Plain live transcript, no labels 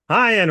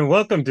Hi, and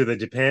welcome to the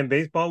Japan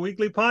Baseball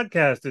Weekly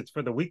Podcast. It's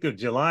for the week of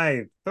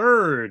July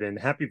 3rd, and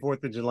happy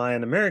 4th of July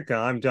in America.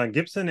 I'm John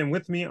Gibson, and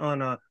with me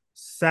on a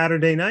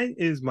Saturday night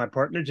is my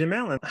partner, Jim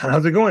Allen.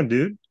 How's it going,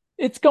 dude?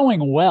 It's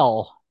going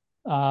well,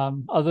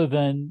 other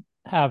than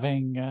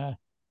having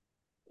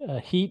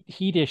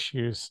heat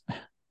issues.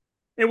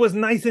 It was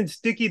nice and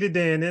sticky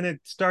today, and then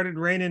it started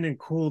raining and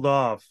cooled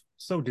off.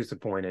 So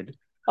disappointed.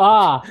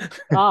 Ah,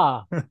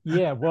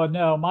 yeah. Well,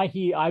 no, my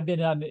heat. I've been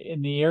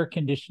in the air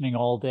conditioning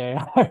all day.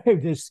 I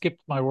just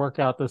skipped my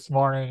workout this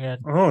morning, and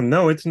Oh,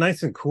 no, it's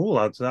nice and cool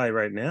outside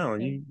right now,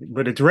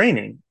 but it's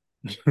raining.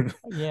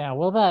 yeah.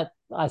 Well, that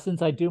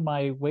since I do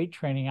my weight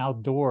training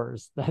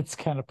outdoors, that's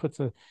kind of puts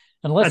a I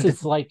unless d-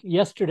 it's like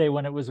yesterday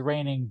when it was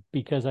raining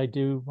because I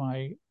do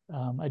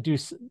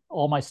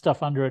all my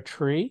stuff under a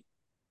tree.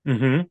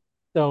 Mhm.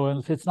 So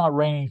if it's not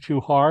raining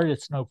too hard,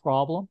 it's no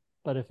problem.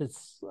 But if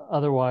it's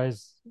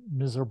otherwise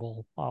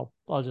miserable, I'll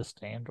just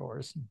stay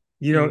indoors and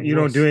You be a don't you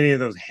don't do wuss. any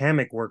of those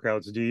hammock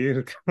workouts, do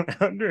you?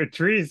 Under a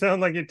tree sounds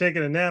like you're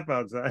taking a nap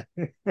outside.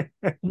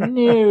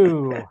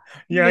 No,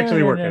 You're no, actually no,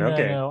 no, working. no,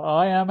 Okay. no.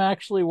 I am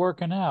actually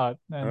working out,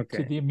 and to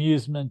Okay. the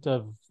amusement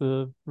of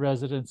the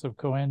residents of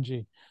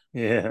Koenji.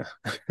 Yeah.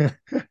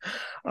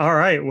 All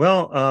right.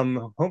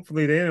 Well,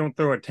 hopefully they don't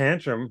throw a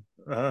tantrum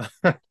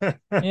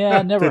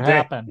Yeah, never today.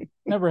 happened.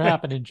 Never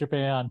happened in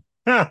Japan.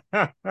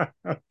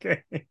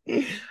 Okay.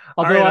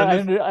 All Although right,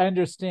 on this I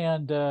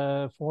understand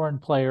foreign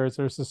players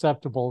are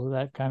susceptible to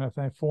that kind of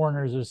thing.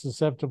 Foreigners are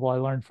susceptible. I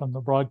learned from the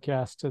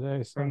broadcast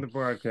today. from So the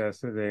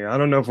broadcast today. I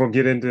don't know if we'll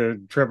get into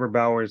Trevor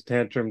Bauer's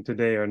tantrum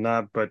today or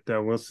not, but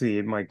we'll see.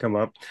 It might come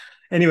up.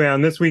 Anyway,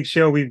 on this week's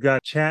show, we've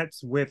got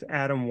chats with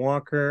Adam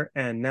Walker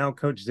and now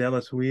Coach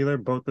Zelous Wheeler,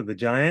 both of the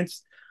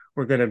Giants.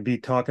 We're going to be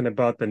talking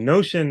about the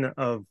notion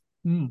of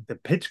hmm. the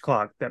pitch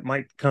clock that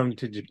might come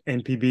to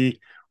NPB.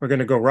 We're going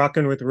to go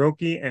rocking with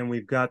Roki, and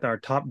we've got our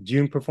top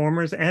June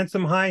performers and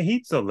some high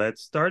heat. So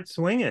let's start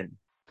swinging.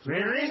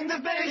 Clearing the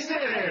bases.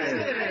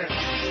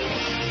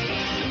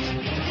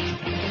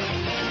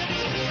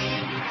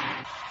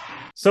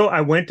 So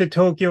I went to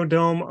Tokyo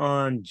Dome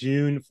on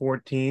June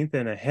 14th,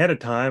 and ahead of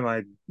time,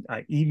 I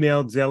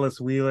emailed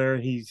Zelous Wheeler.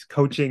 He's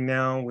coaching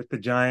now with the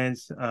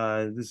Giants.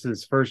 This is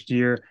his first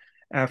year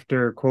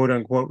after quote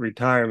unquote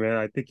retirement.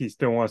 I think he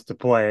still wants to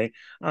play.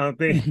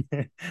 They,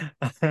 You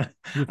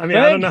I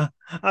mean, think?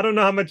 I don't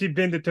know how much you've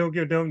been to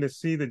Tokyo Dome to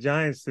see the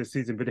Giants this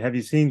season, but have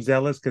you seen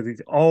Zelous? Because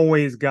he's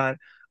always got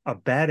a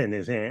bat in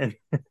his hand.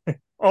 I have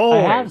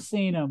Always.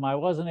 seen him. I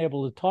wasn't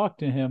able to talk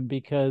to him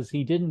because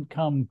he didn't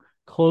come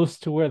close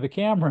to where the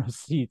camera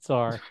seats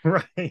are.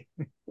 Right.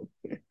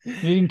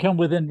 He didn't come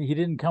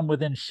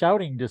within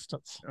shouting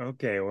distance.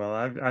 Okay, well,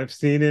 I've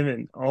seen him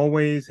and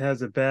always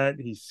has a bat.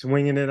 He's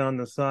swinging it on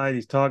the side.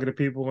 He's talking to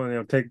people, and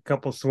he'll take a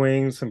couple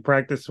swings, some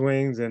practice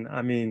swings, and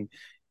I mean,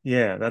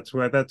 yeah, that's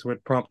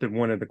what prompted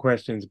one of the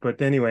questions.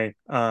 But anyway,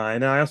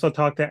 and I also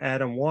talked to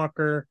Adam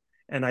Walker,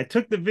 and I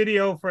took the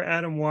video for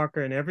Adam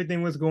Walker, and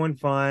everything was going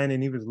fine,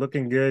 and he was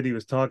looking good. He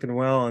was talking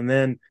well, and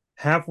then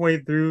halfway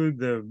through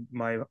the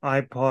my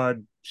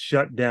iPod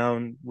shut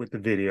down with the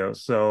video,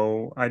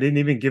 so I didn't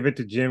even give it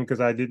to Jim because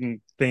I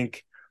didn't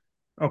think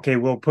okay,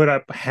 we'll put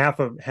up half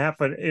an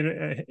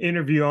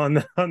interview on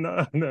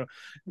the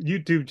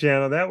YouTube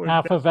channel.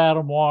 Half of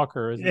Adam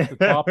Walker. Is it Yeah, the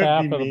that top would be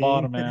half or the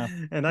bottom me. half?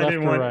 And I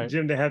didn't Left or want right?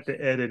 Jim to have to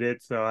edit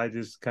it, so I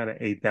just kind of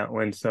ate that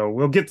one. So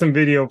we'll get some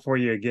video for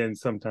you again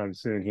sometime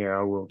soon here.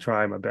 I will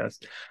try my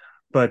best.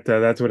 But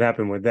that's what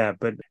happened with that.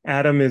 But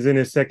Adam is in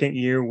his second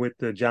year with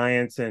the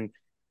Giants, and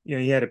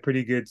he had a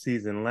pretty good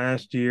season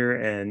last year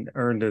and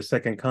earned a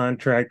second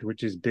contract,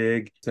 which is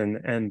big.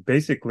 And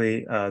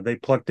basically, they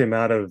plucked him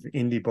out of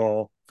indie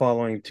ball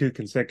following two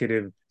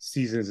consecutive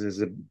seasons as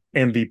an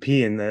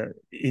MVP in the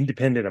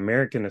Independent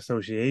American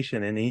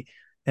Association, and he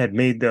had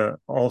made the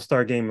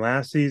All-Star game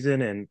last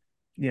season, and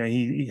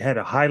he had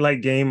a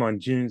highlight game on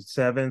June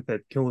 7th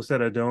at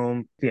Kyocera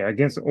Dome, yeah,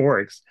 against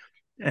Oryx,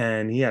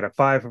 and he had a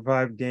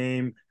 5-for-5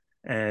 game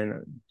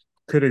and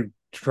could have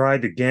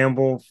tried to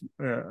gamble,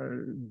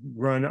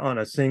 run on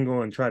a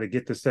single and try to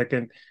get the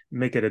second,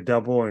 make it a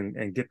double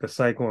and get the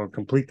cycle and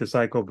complete the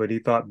cycle. But he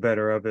thought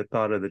better of it,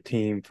 thought of the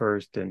team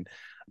first, and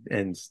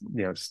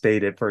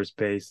stayed at first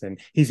base. And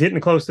he's hitting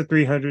close to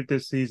 300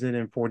 this season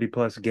in 40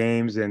 plus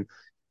games. And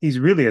he's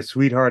really a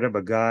sweetheart of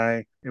a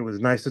guy. It was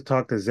nice to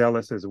talk to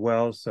Zelous as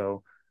well.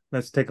 So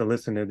let's take a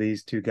listen to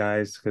these two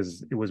guys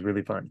because it was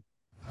really fun.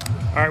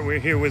 All right, we're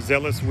here with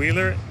Zelous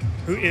Wheeler,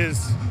 who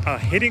is a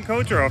hitting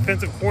coach or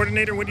offensive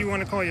coordinator. What do you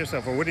want to call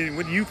yourself, or what do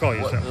you call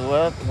yourself?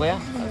 Well,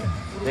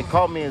 they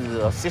call me as an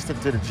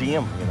assistant to the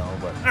GM,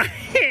 but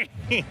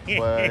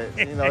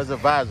it's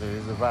advisory.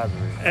 It's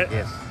advisory.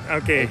 Yes.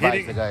 Okay,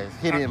 advise the guys.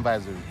 Hitting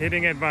advisory.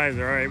 Hitting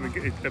advisor. All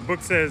right, the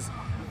book says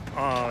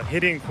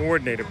hitting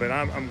coordinator, but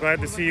I'm glad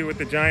to see you with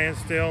the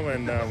Giants still,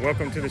 and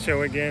welcome to the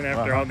show again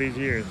after all these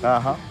years.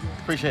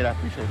 Appreciate it.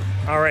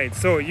 All right,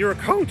 so you're a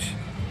coach.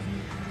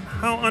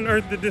 How on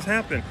earth did this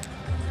happen?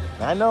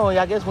 I know.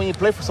 I guess when you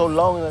play for so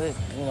long,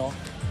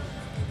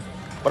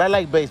 But I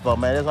like baseball,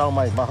 man. That's all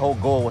my whole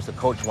goal was to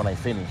coach when I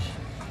finish.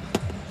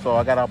 So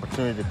I got an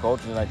opportunity to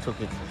coach, and I took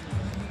it.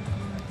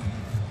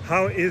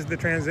 How is the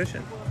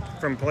transition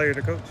from player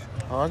to coach?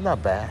 Oh, it's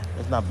not bad.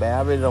 It's not bad.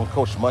 I really don't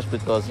coach much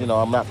because,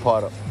 I'm not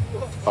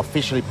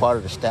officially part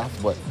of the staff,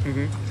 but,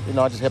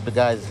 I just help the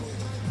guys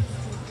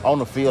on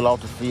the field,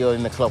 off the field,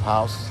 in the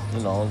clubhouse,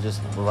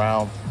 just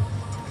around,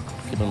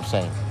 keep them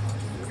sane.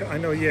 I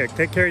know,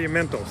 take care of your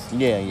mentals.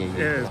 Yeah.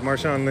 As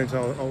Marshawn Lynch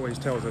always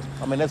tells us.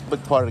 I mean, that's a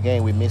big part of the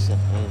game we're missing.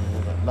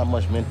 Not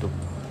much mental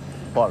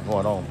part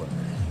going on, but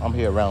I'm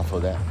here around for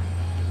that.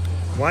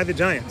 Why the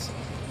Giants?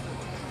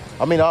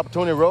 I mean, the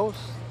opportunity rose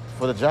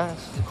for the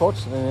Giants to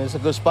coach, and it's a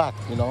good spot,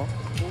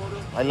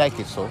 I like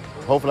it, so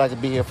hopefully I can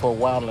be here for a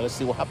while, and let's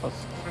see what happens.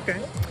 Okay.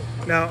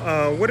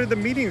 Now, what are the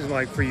meetings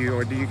like for you,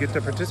 or do you get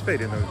to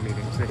participate in those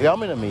meetings? Yeah,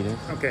 I'm in the meetings.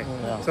 Okay.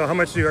 Yeah. So how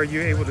much are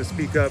you able to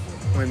speak up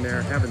when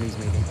they're having these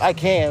meetings? I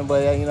can,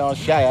 but, I'm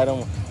shy.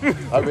 I'm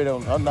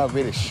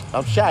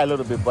shy a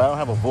little bit, but I don't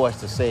have a voice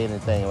to say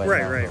anything right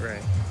now.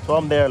 Right. So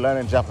I'm there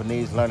learning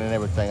Japanese, learning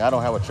everything. I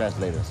don't have a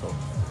translator, so.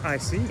 I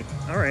see.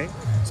 All right.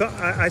 So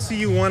I see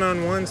you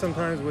one-on-one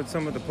sometimes with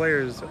some of the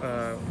players.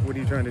 What are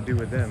you trying to do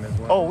with them as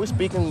well? Oh, we're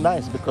speaking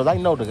nice because I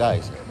know the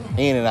guys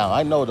in and out.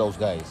 I know those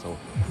guys, so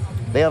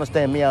they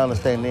understand me, I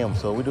understand them.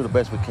 So we do the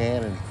best we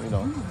can, and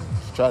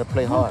just try to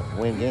play hard,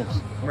 win games.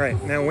 Right.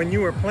 Now, when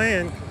you were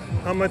playing,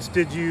 how much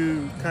did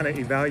you kind of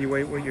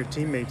evaluate what your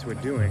teammates were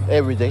doing?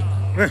 Every day.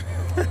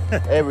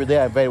 Every day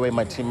I evaluate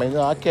my teammates.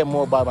 I care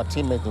more about my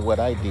teammates than what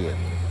I did,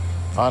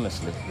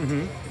 honestly.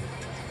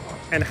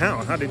 And how?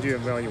 How did you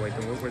evaluate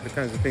them? What were the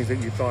kinds of things that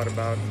you thought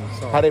about and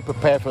saw? How they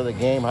prepare for the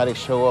game, how they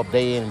show up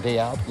day in and day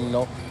out,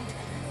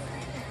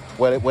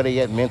 where they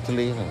at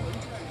mentally, and,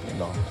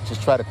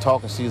 just try to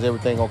talk and see is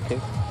everything okay.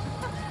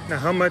 Now,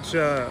 how much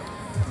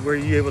were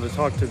you able to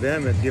talk to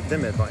them and give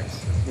them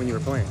advice when you were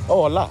playing?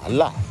 Oh, a lot.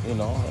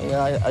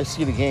 I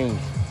see the game.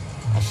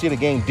 I see the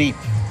game deep,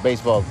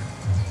 baseball.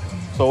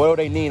 So whatever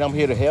they need, I'm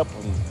here to help,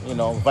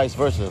 and vice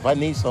versa. If I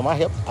need some, I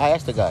help. I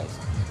ask the guys.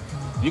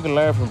 You can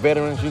learn from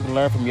veterans. You can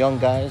learn from young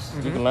guys.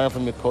 You can learn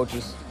from your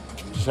coaches.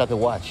 You just have to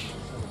watch.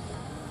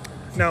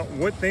 Now,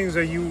 what things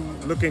are you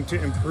looking to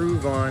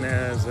improve on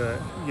as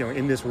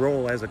in this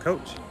role as a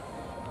coach?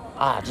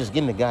 Just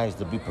getting the guys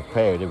to be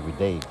prepared every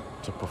day,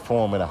 to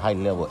perform at a high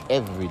level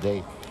every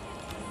day.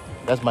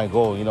 That's my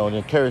goal, to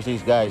encourage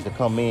these guys to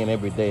come in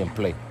every day and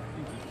play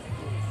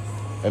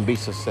and be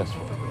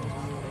successful.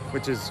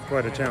 Which is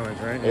quite a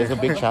challenge, right? It's a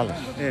big challenge.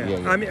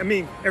 Yeah. I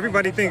mean,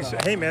 everybody thinks,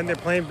 hey, man, they're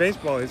playing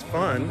baseball. It's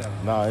fun.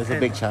 No, it's a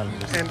big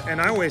challenge.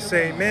 And I always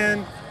say,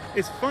 man,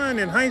 it's fun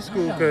in high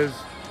school because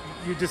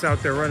you're just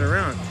out there running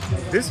around.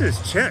 This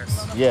is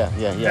chess. Yeah.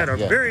 At a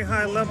very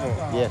high level.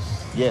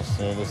 Yes.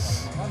 And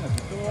it's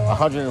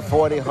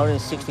 140,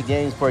 160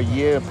 games per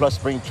year, plus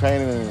spring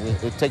training,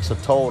 and it takes a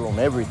toll on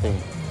everything.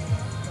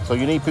 So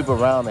you need people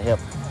around to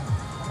help.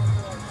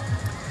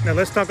 Now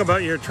let's talk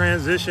about your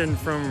transition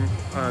from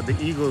the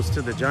Eagles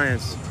to the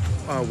Giants.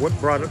 What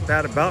brought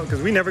that about?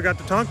 Because we never got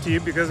to talk to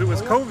you because it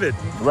was COVID.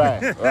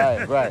 Right.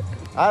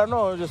 I don't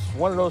know. It was just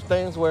one of those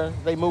things where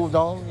they moved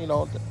on.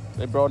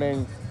 They brought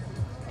in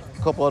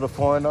a couple other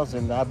foreigners,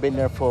 and I've been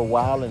there for a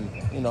while, and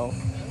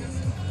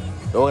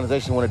the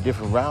organization went a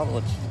different route.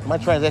 Which my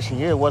transition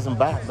here wasn't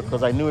bad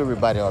because I knew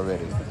everybody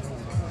already.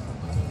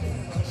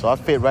 So I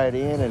fit right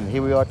in, and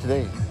here we are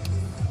today.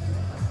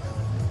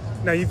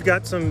 Now, you've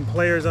got some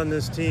players on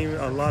this team,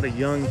 a lot of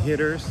young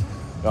hitters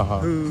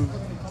who,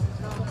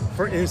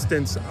 for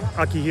instance,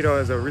 Akihiro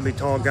is a really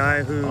tall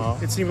guy who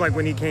it seemed like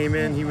when he came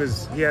in,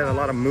 he had a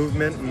lot of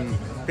movement and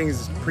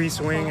things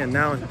pre-swing, and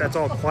now that's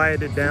all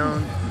quieted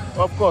down.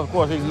 Of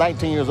course. He's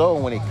 19 years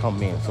old when he come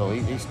in, so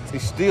he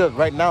still,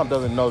 right now,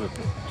 doesn't know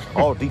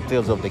all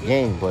details of the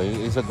game, but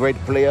he's a great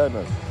player.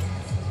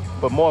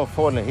 But more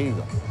importantly, he's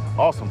an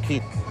awesome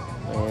kid.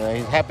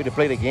 He's happy to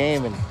play the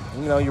game, and,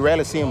 you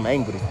rarely see him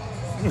angry.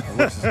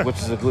 which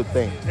is a good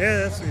thing.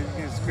 Yeah, it's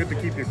good to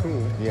keep you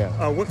cool.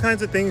 Yeah. What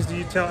kinds of things do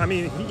you tell? I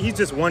mean, he's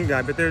just one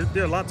guy, but there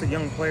are lots of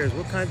young players.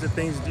 What kinds of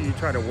things do you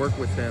try to work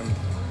with them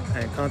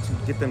and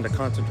get them to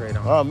concentrate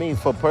on? I mean,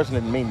 for a person,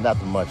 it means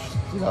nothing much.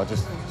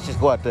 Just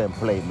go out there and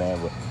play, man.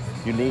 But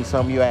you need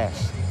something, you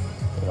ask.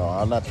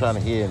 I'm not trying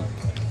to hear and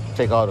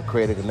take all the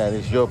credit, and that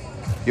is your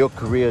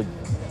career.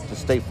 To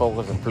stay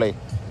focused and play.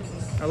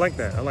 I like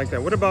that.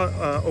 What about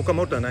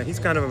Okamoto? Now, he's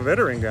kind of a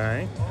veteran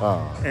guy,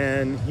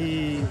 and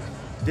he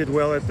did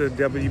well at the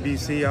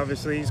WBC,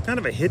 obviously. He's kind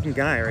of a hidden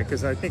guy, right?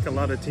 Because I think a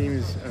lot of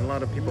teams and a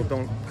lot of people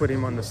don't put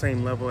him on the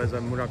same level as a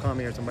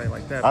Murakami or somebody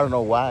like that. I don't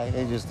know why.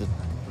 It's just the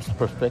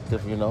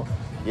perspective,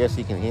 Yes,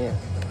 he can hit,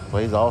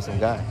 but he's an awesome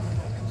guy.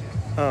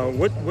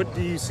 What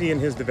do you see in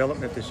his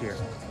development this year?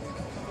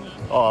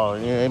 Oh,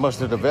 he must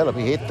have developed.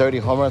 He hit 30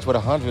 home runs with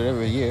 100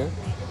 every year.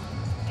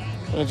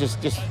 And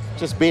just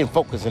being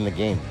focused in the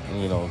game.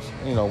 We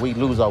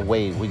lose our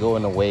wave. We go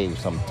in the wave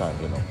sometimes,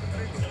 When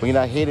you're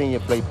not hitting, you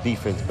play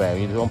defense bad.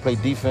 When you don't play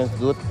defense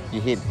good,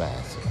 you hit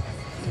bad. So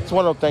it's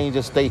one of those things, you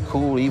just stay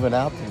cool, even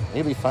out, and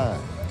he'll be fine.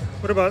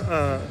 What about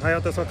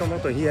Hayata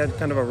Sakamoto? He had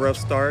kind of a rough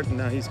start, and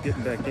now he's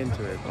getting back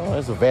into it. Oh,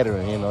 he's a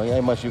veteran,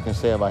 Ain't much you can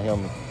say about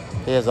him.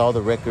 He has all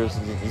the records.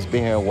 He's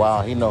been here a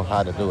while. He knows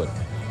how to do it.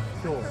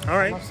 All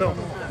right, so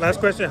last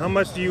question. How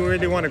much do you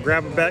really want to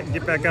grab a bat and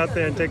get back out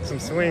there and take some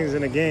swings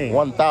in a game?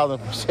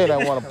 1,000% I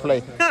want to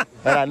play.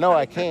 And I know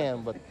I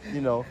can, but,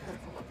 you know,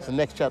 it's the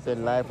next chapter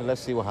in life, and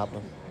let's see what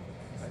happens.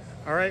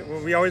 All right,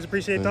 well, we always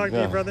appreciate talking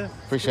to you, brother.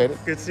 Appreciate it.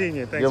 Good seeing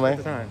you. Thanks for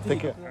the time. Take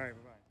care. All right,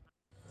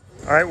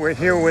 bye-bye. All right, we're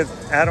here with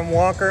Adam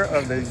Walker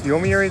of the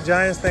Yomiuri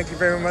Giants. Thank you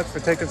very much for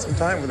taking some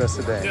time with us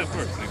today. Yeah, of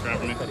course. Thanks for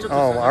having me.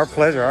 Oh, our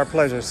pleasure, our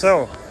pleasure.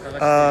 So,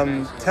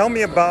 tell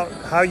me about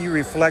how you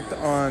reflect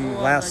on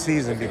last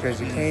season, because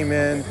you came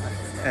in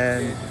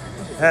and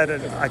had,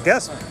 I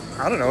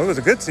don't know, it was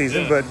a good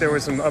season, but there were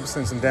some ups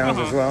and some downs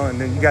as well, and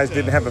then you guys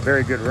didn't have a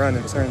very good run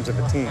in terms of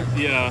a team.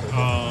 Yeah,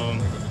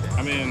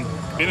 I mean,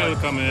 being able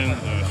to come in,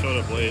 showed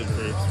up late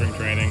for spring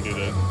training due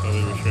to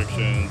COVID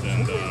restrictions,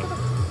 and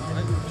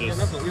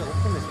just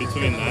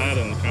between that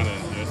and kind of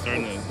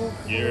starting the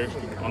year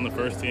on the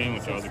first team,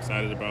 which I was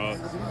excited about,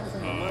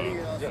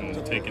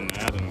 and taking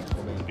that and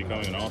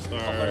becoming an all-star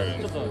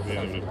and being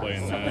able to play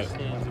in that.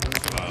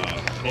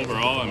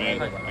 Overall, I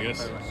mean, I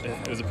guess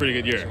it was a pretty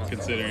good year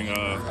considering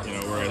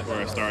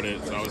where I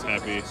started, so I was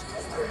happy.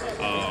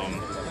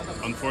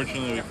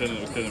 Unfortunately, we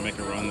couldn't make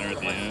a run there at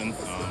the end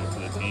for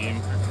the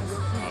team.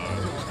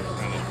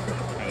 Kind of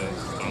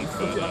stunk,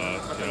 but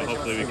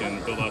hopefully we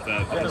can build off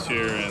that this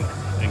year and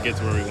get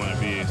to where we want to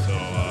be. So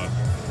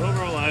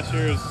overall, last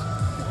year it was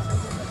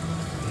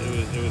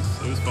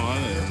fun,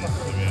 and I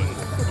mean,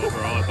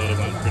 overall I thought it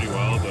went pretty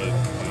well, but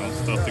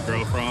stuff to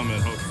grow from,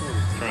 and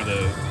trying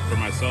to, for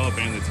myself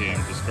and the team,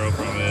 just grow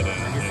from it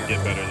and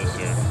get better this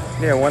year.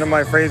 Yeah, one of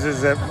my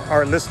phrases that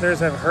our listeners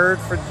have heard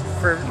for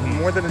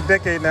more than a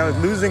decade now is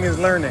losing is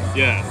learning.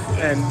 Yeah.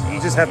 And you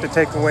just have to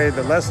take away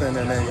the lesson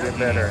and then get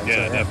better.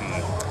 Yeah,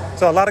 definitely.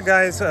 So a lot of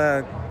guys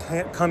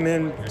can't come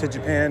in to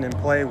Japan and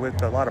play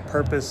with a lot of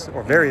purpose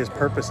or various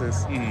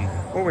purposes.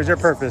 What was your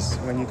purpose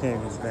when you came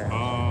to Japan?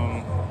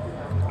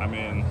 I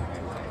mean,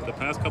 the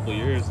past couple of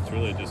years, it's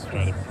really just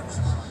try to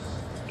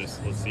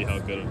let's see how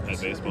good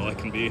at baseball I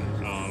can be.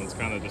 It's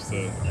kind of just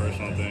a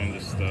personal thing,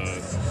 just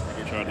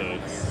try to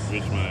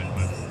reach my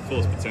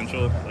fullest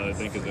potential that I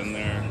think is in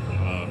there.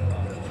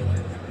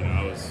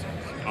 I was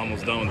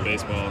almost done with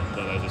baseball,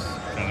 but I just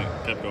kind of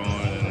kept going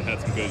and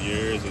had some good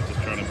years of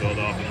just trying to build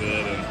off of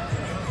it. And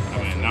I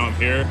mean, now I'm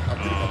here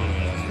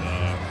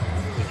and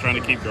just trying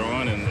to keep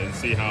growing and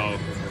see how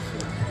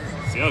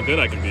good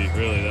I can be.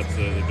 Really, that's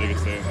the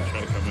biggest thing. Try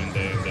to come in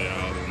day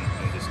out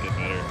and just get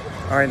better.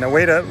 All right, now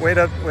wait up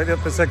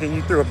a second.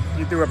 You threw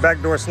a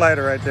backdoor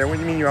slider right there. What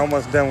do you mean you're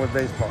almost done with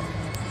baseball?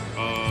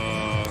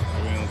 I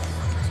mean,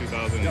 it's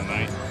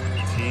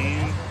 2019. I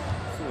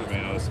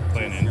mean, I was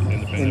playing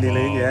independent ball,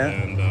 league, yeah.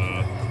 And I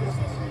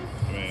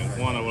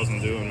mean, I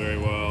wasn't doing very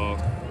well.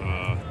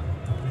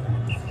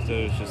 So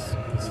it was just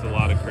a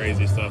lot of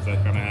crazy stuff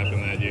that kind of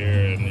happened that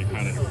year, and you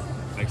kind of,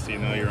 next thing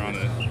you know, you got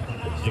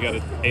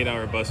an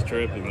 8-hour bus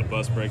trip, and the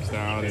bus breaks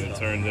down, and it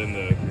turned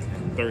into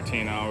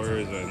 13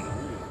 hours, and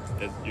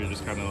you're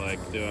just kind of like,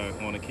 do I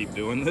want to keep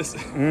doing this?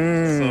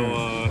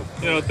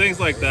 So, things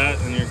like that,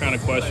 and you're kind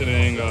of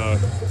questioning, but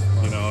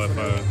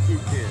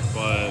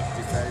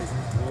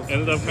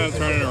ended up kind of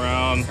turning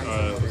around.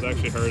 Was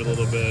actually hurt a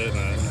little bit,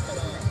 and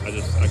I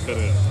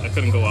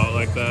couldn't go out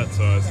like that,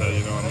 so I said,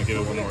 I'm gonna give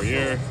it one more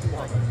year.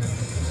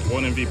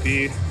 Won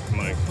MVP. I'm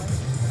like,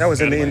 that was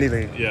in the Indie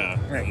League. Yeah,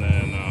 right. And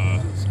then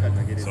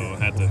so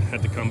had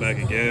to come back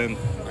again.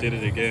 Did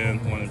it again.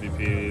 Won MVP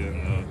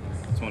in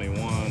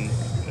 21, and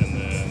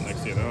then next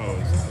thing you know,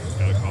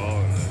 got a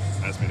call and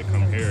asked me to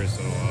come here.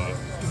 So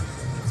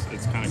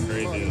it's kind of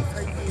crazy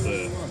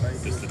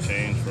just the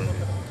change from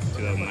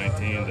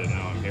 2019 to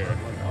now I'm here.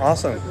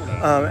 Awesome.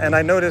 And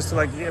I noticed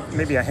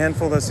maybe a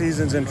handful of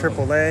seasons in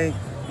AAA.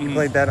 You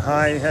played that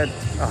high, had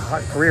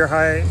a career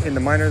high in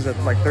the minors of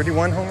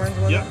 31 home runs,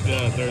 wasn't it?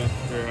 Yeah,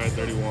 career high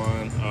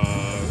 31.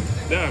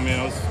 I mean,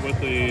 I was with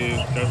the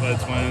Zelous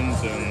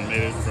Twins and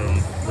made it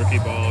from rookie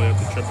ball up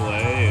to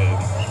AAA, and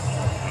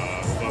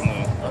was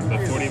on the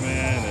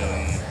 40-man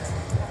and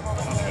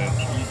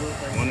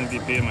won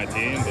MVP in my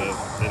team, but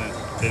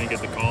didn't get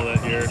the call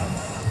that year.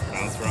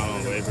 Bounced around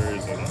on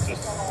waivers and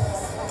just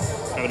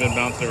kind of been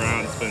bouncing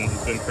around. It's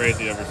been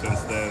crazy ever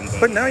since then.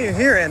 But now you're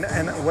here, and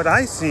what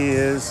I see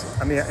is,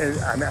 I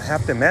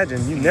have to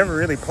imagine you never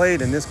really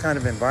played in this kind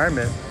of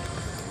environment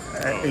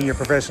in your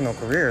professional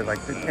career.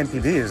 Like the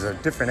NPB is a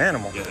different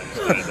animal. Yeah,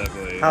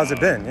 definitely. How's it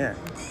been? Yeah.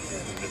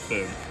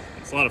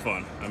 It's a lot of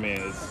fun. I mean,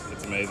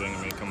 it's amazing.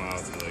 I mean, come out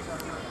to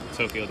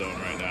Tokyo Dome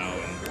right now,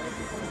 and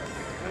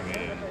I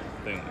mean, I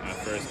think I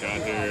first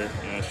got here,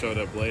 I showed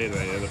up late, and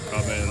I ended up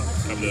come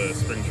to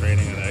spring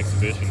training and an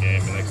exhibition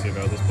game, and next thing you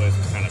know, this place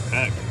was kind of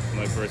packed,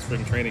 for a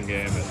spring training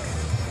game, and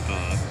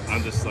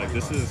I'm just like,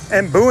 this is...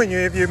 And booing you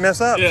if you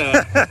mess up.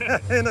 Yeah.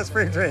 In a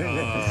spring training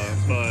game.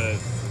 But,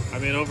 I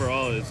mean,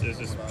 overall, it's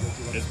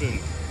been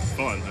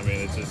fun. I mean,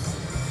 it's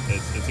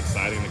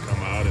exciting to come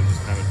out and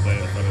just kind of play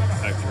in front of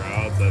packed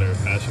crowds that are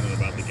passionate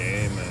about the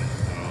game, and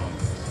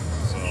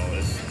so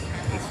it's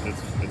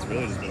it's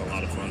really just been a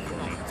lot of fun for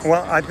me.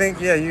 Well, I think,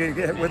 yeah,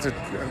 what's it,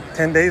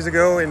 10 days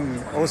ago in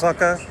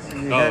Osaka?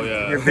 You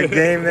had your big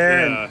game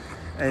there. Yeah.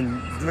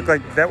 And it looked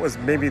like that was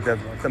maybe the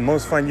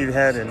most fun you've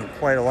had in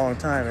quite a long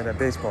time in a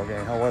baseball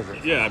game. How was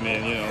it? Yeah, I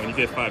mean, when you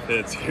get 5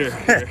 hits, you're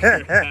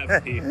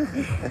happy. And,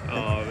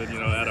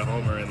 add a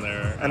homer in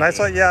there. And I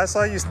saw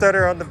you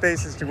stutter on the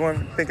bases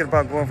thinking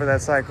about going for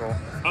that cycle.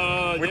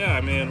 Yeah,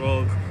 I mean,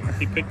 well,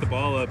 he picked the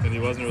ball up and he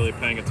wasn't really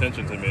paying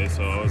attention to me,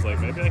 so I was like,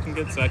 maybe I can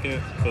get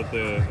second. But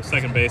the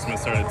second baseman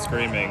started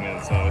screaming,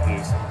 and so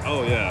he's,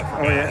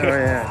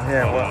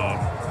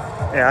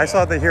 Yeah, I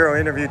saw the hero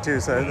interview too,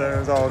 so it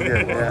was all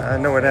good. Yeah, I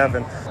know what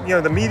happened.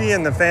 The media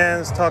and the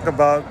fans talk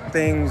about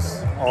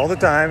things all the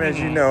time, as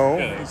you know.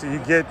 Yeah. So you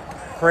get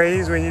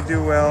praise when you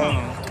do well,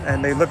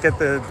 and they look at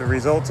the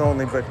results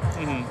only. But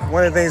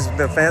one of the things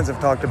the fans have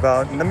talked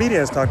about, and the media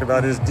has talked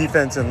about, is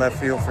defense in left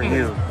field for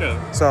you.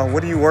 Yeah. So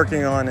what are you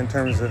working on in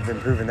terms of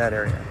improving that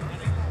area?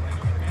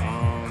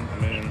 I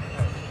mean,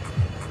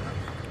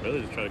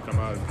 really just try to come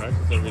out and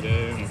practice every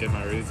day and get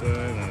my reads in,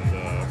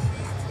 and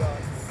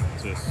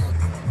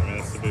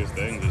that's the biggest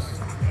thing.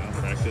 Just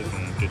practice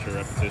and get your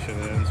repetition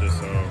in, just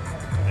so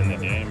in the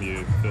game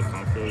you feel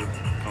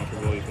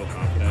comfortable, you feel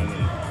confident,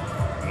 and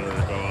in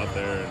order to go out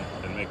there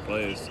and make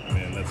plays. I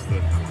mean, that's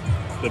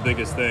the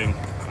biggest thing.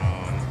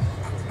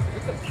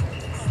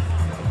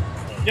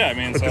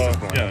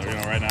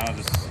 Right now I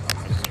just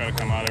try to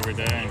come out every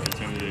day and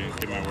continue to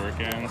get my work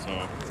in.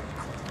 So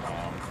I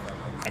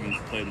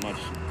haven't played much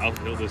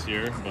outfield this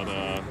year, but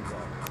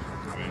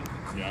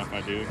if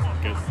I do, the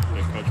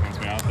coach wants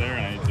me out there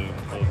and I need to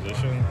fill a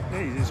position,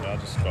 I'll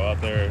just go out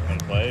there and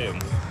play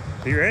and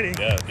be ready.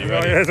 Yeah, be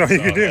ready. That's all you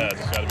can do. Yeah,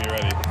 just got to be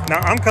ready. Now,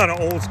 I'm kind of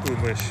old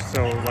schoolish,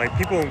 so like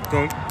people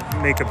don't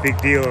make a big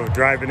deal of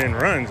driving in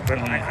runs, but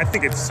I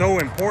think it's so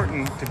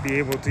important to be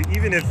able to,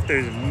 even if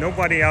there's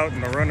nobody out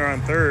and the runner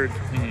on third,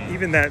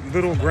 even that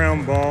little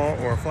ground ball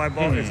or a fly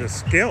ball is a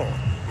skill.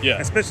 Yeah.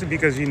 Especially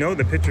because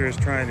the pitcher is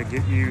trying to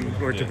get you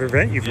or to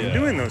prevent you from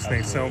doing those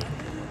things.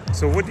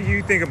 So what do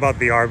you think about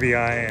the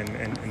RBI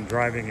and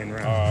driving in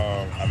runs?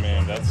 I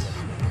mean,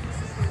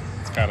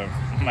 it's kind of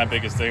my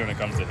biggest thing when it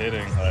comes to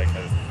hitting. Like,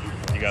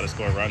 you got to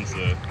score runs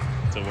to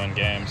win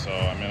games. So,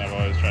 I mean, I've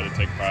always tried to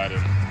take pride in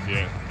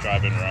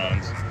driving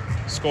runs,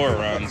 score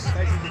runs,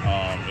 when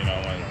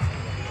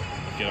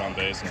get on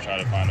base and try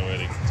to find a way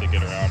to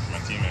get around for my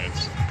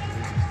teammates.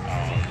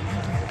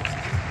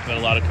 But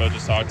a lot of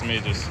coaches talk to me,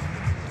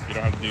 you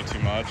don't have to do too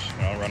much.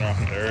 Run around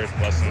third,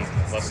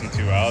 less than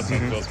 2 outs,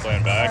 and Phil's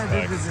playing back.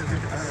 Like,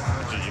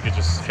 you could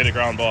just hit a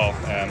ground ball.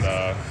 And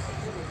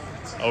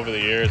over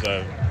the years,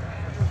 I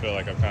feel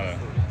like I've kind of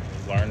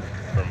learned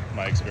from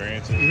my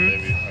experiences.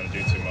 Maybe I don't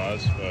do too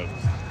much, but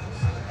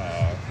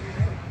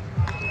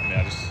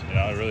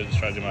I really just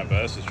try to do my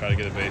best. Just try to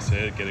get a base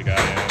hit, get a guy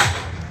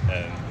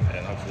in,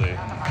 and hopefully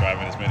drive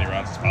in as many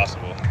runs as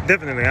possible.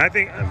 Definitely. I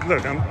think.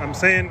 Look, I'm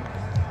saying.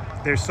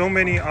 There's so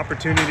many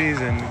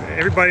opportunities, and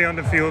everybody on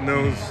the field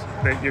knows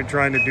that you're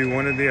trying to do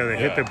one or the other.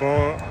 Hit the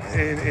ball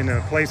in a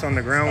place on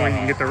the ground where you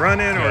can get the run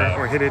in,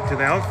 or hit it to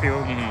the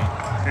outfield.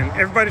 And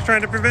everybody's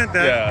trying to prevent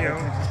that,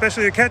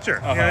 especially the catcher.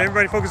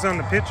 Everybody focuses on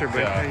the pitcher,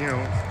 but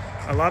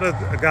a lot of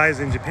the guys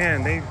in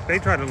Japan, they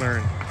try to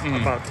learn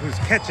about who's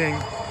catching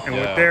and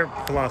what their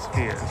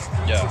philosophy is.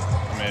 Yeah,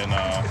 I mean,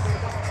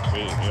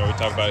 we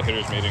talk about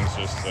hitters meetings,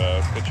 just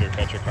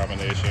pitcher-catcher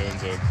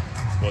combinations and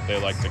what they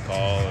like to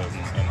call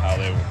and how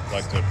they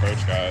like to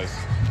approach guys.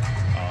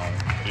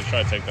 You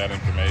try to take that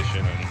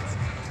information and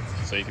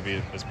so you can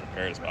be as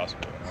prepared as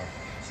possible.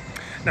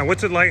 Now,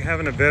 what's it like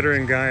having a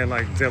veteran guy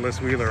like Zelous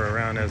Wheeler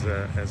around as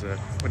a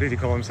what did he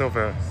call himself,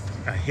 a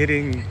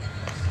hitting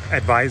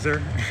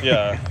advisor?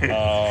 Yeah,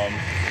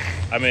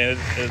 I mean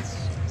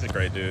it's a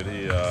great dude.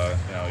 He you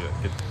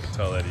can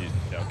tell that he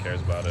cares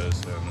about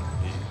us,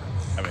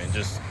 and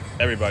just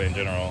everybody in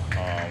general.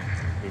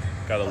 We've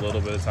got a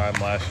little bit of time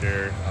last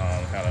year,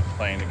 kind of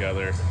playing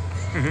together,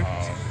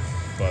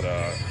 but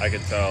I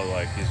could tell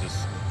like he's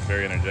just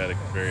very energetic,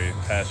 very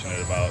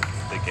passionate about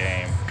the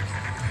game,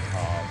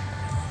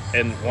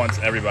 and wants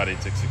everybody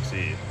to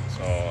succeed.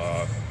 So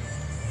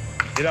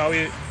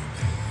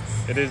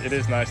it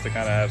is nice to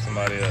kind of have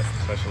somebody that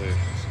especially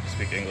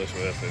speak English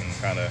with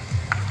and kind of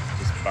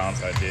just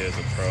bounce ideas,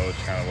 approach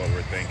kind of what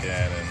we're thinking,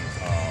 and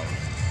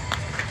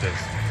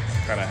just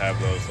kind of have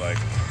those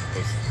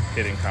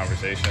hitting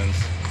conversations.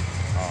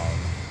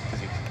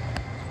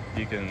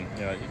 You can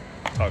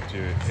talk to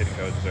hitting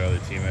coaches or other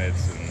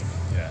teammates and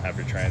have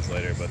your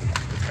translator, but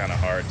it's kind of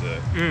hard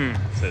to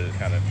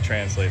kind of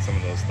translate some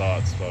of those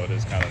thoughts. So it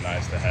is kind of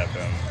nice to have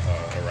him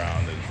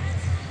around, and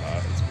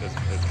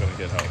it's been a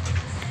good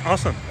help.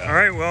 Awesome. Yeah. All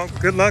right. Well,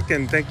 good luck,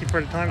 and thank you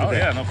for the time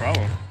today. Oh yeah, no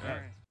problem.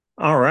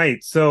 All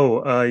right.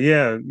 So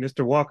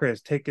Mr. Walker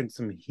has taken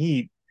some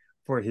heat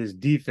for his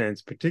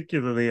defense,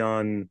 particularly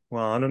on,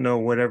 I don't know,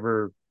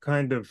 whatever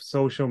kind of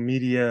social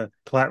media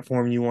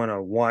platform you want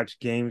to watch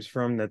games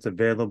from that's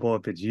available.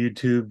 If it's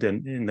YouTube,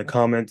 then in the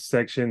comments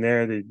section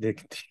there, the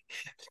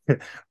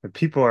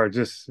people are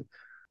just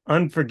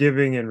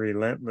unforgiving and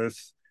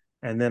relentless.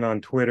 and then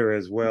on Twitter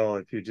as well,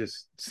 if you're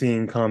just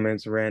seeing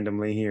comments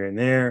randomly here and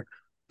there.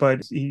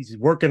 But he's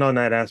working on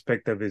that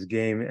aspect of his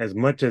game as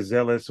much as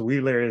Zelous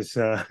Wheeler is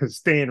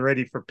staying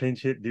ready for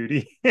pinch hit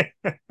duty.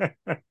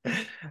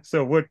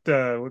 So what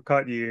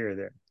caught you here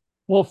there?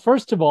 Well,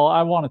 first of all,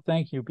 I want to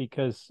thank you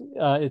because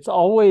it's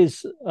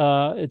always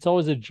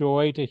a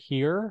joy to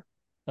hear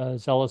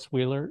Zelous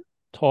Wheeler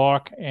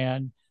talk,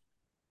 and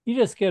you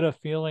just get a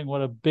feeling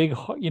what a big,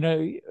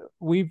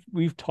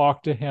 we've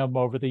talked to him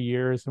over the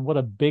years, and what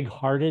a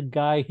big-hearted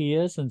guy he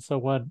is. And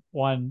so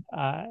when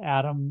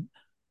Adam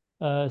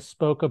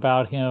spoke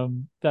about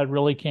him, that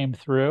really came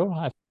through.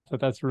 I thought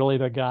that's really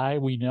the guy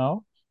we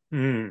know.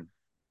 Mm.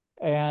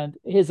 And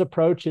his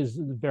approach is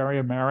a very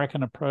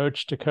American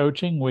approach to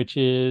coaching, which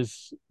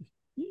is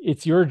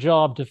it's your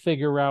job to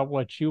figure out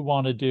what you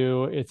want to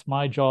do. It's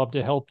my job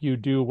to help you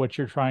do what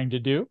you're trying to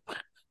do.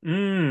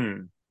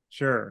 Mm.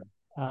 Sure.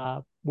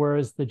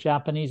 Whereas the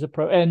Japanese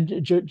approach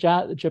and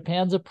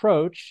Japan's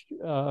approach,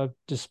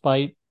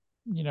 despite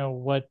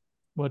what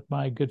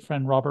my good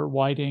friend Robert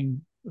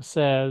Whiting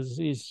says,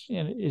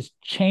 is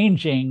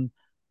changing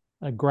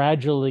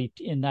gradually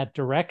in that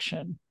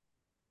direction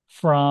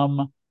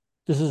from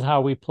this is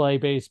how we play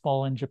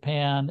baseball in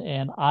Japan.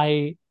 And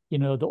the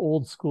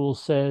old school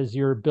says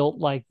you're built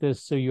like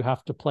this, so you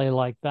have to play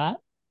like that.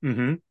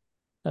 Mm-hmm.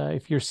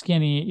 If you're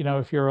skinny,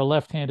 if you're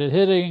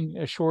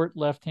a short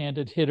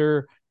left-handed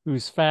hitter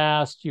who's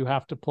fast, you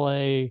have to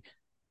play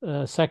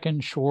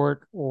second,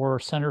 short, or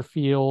center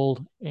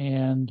field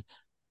and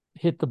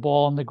hit the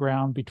ball on the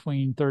ground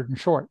between third and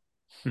short.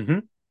 Mm-hmm.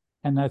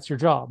 And that's your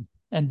job.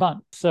 And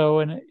bunt. So,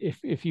 and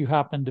if you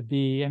happen to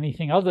be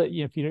anything other,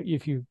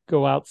 if you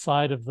go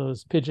outside of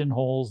those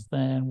pigeonholes,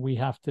 then we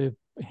have to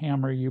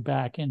hammer you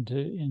back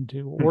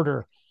into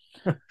order.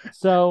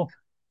 So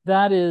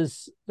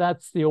that's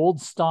the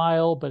old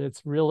style, but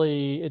it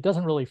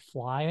doesn't really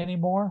fly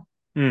anymore.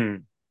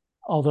 Mm.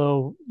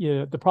 Although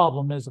the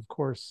problem is, of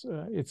course,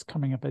 it's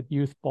coming up at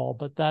youth ball,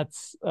 but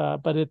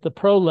but at the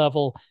pro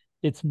level,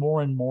 it's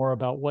more and more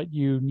about what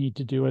you need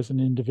to do as an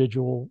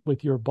individual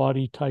with your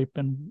body type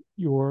and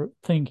your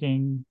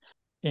thinking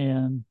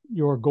and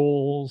your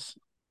goals,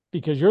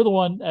 because you're the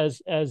one,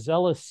 as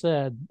Zelous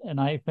said,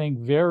 and I think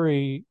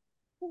very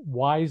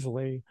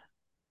wisely,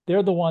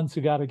 they're the ones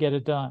who got to get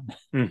it done.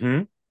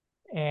 Mm-hmm.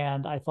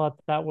 And I thought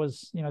that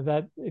was,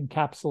 that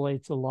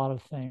encapsulates a lot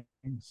of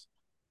things.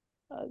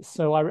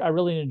 So I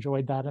really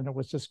enjoyed that, and it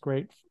was just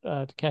great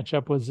to catch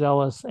up with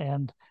Zelous.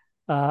 And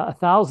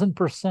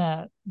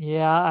 1,000%.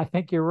 Yeah, I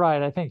think you're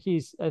right. I think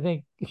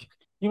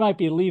he might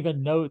be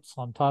leaving notes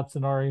on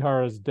Tatsunori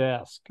Hara's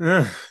desk.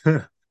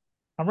 I'm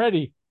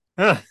ready,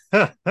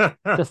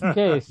 just in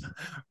case.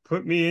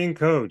 Put me in,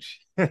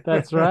 coach.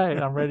 That's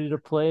right. I'm ready to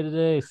play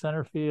today,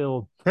 center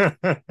field. Well,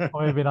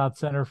 maybe not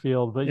center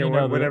field, but Yeah,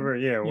 whatever.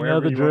 Yeah,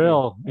 wherever the you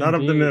drill. want me. Not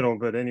Indeed. up the middle,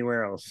 but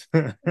anywhere else.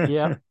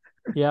 Yep.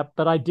 Yep.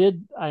 But I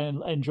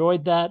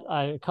enjoyed that.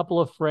 A couple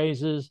of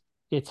phrases.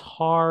 It's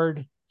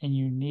hard and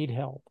you need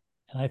help.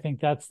 And I think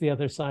that's the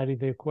other side of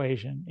the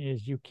equation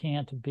is you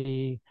can't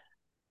be,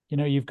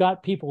 you've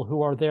got people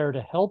who are there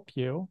to help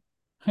you.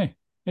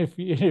 If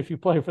you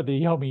play for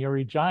the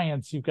Yomiuri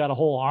Giants, you've got a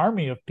whole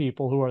army of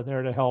people who are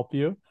there to help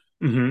you.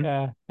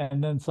 Mm-hmm.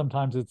 And then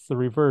sometimes it's the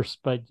reverse,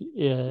 but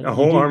a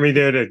whole army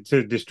there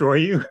to destroy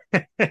you.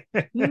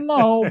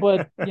 No,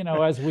 but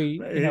as we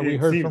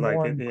heard from like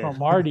Warren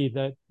Cromartie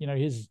that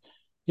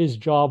his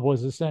job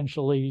was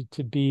essentially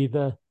to be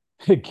the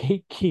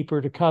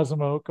gatekeeper to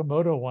Kazuma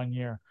Okamoto one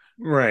year.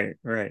 Right.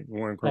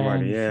 Warren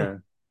Cromartie, yeah.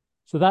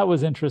 So that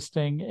was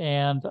interesting,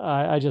 and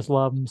I just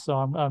love him. So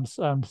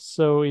I'm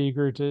so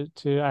eager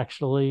to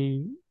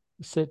actually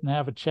sit and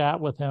have a chat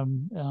with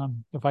him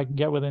if I can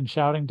get within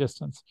shouting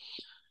distance.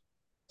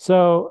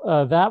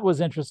 So that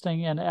was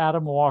interesting. And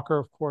Adam Walker,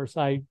 of course,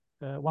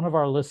 one of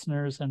our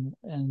listeners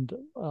and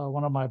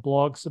one of my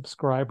blog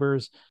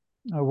subscribers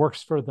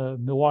works for the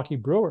Milwaukee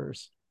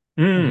Brewers,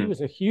 and he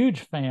was a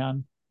huge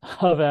fan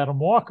of Adam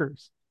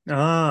Walker's.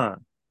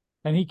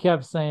 And he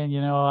kept saying,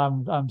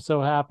 I'm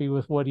so happy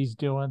with what he's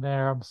doing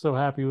there. I'm so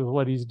happy with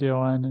what he's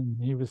doing. And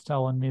he was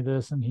telling me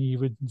this, and he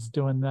was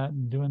doing that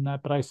and doing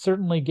that. But I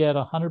certainly get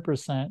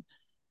 100%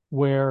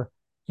 where,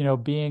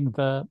 being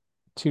the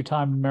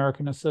two-time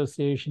American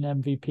Association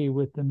MVP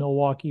with the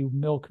Milwaukee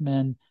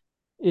Milkmen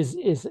is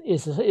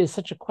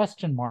such a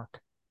question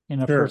mark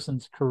in a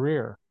person's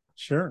career.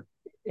 Sure.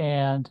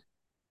 And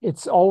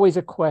it's always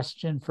a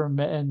question for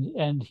me,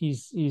 and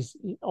he's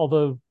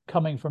although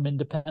coming from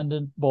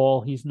independent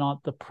ball, he's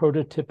not the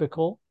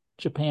prototypical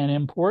Japan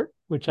import,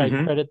 which I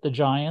credit the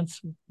Giants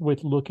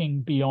with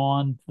looking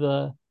beyond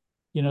the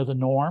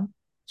norm.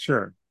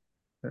 Sure.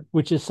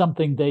 Which is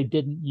something they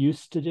didn't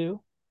used to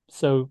do.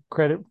 So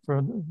credit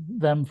for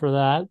them for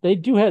that. They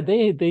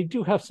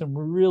do have some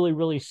really,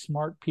 really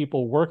smart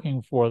people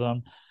working for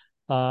them.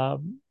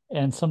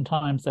 And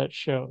sometimes that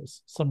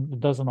shows. It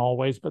doesn't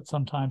always, but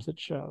sometimes it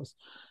shows.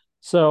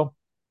 So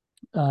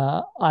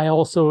I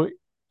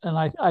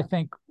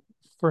think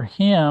for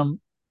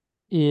him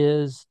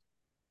is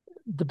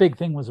the big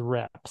thing was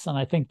reps, and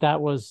I think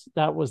that was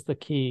the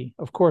key.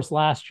 Of course,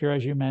 last year,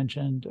 as you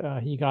mentioned,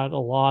 he got a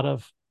lot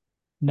of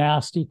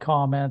nasty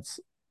comments.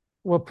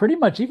 Well, pretty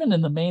much even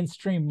in the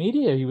mainstream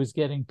media, he was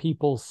getting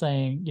people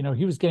saying,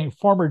 he was getting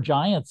former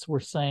Giants were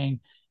saying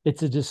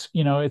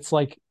it's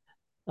like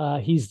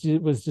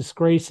was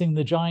disgracing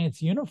the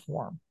Giants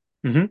uniform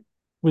Mm-hmm.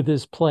 with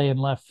his play in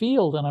left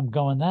field, and I'm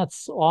going,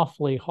 that's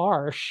awfully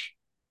harsh,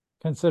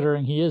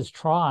 considering he is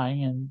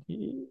trying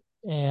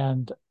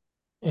and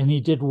and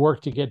he did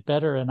work to get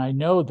better. And I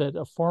know that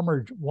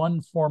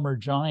one former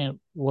Giant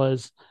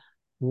was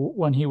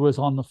when he was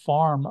on the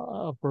farm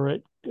over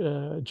at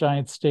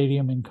Giant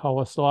Stadium in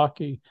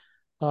Kawasaki,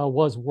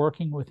 was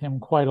working with him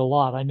quite a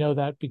lot. I know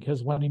that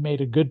because when he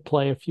made a good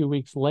play a few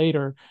weeks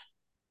later,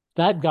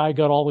 that guy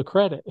got all the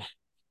credit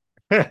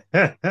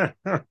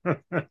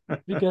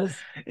because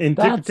In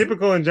that's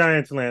typical in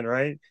Giants land,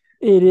 right?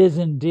 it is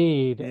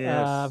indeed.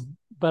 Yes.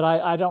 But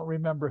I don't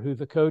remember who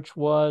the coach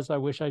was. I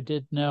wish I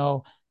did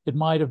know. It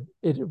might have,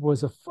 it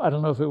was I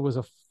don't know if it was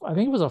I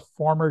think it was a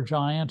former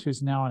Giant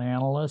who's now an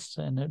analyst,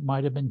 and it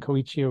might have been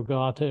Koichi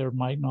Ogata or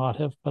might not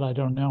have, but I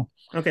don't know.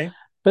 Okay.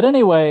 But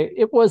anyway,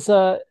 it was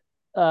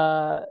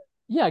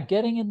yeah,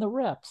 getting in the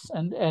reps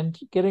and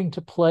getting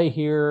to play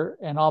here,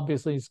 and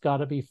obviously it's got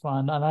to be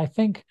fun. And I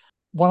think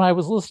when I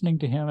was listening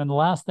to him, and the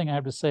last thing I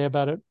have to say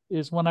about it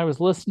is when I was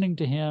listening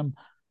to him,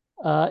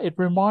 it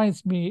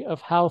reminds me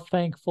of how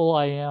thankful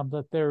I am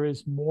that there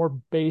is more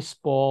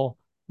baseball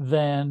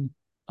than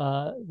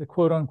the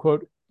quote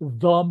unquote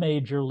the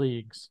major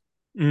leagues,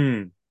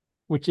 Mm.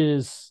 which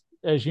is,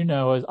 as you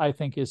know, as I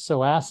think is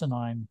so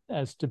asinine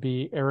as to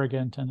be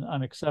arrogant and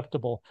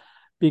unacceptable,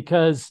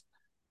 because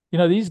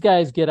these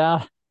guys get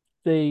out,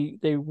 they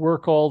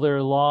work all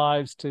their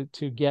lives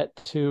to get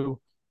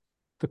to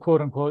the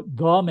quote unquote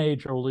the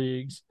major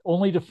leagues,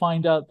 only to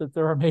find out that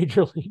there are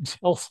major leagues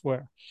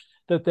elsewhere,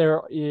 that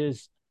there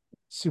is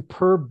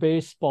superb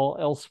baseball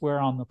elsewhere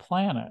on the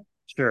planet. And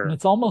Sure.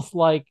 it's almost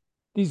like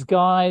these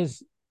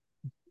guys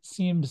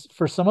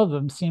for some of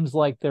them seems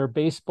like their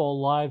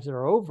baseball lives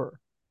are over.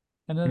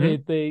 And then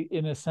Mhm. they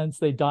in a sense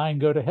they die and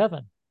go to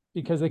heaven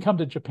because they come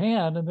to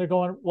Japan and they're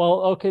going,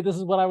 well, okay, this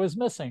is what I was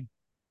missing.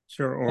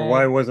 Sure. Or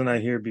why And wasn't I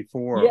here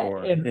before? yeah,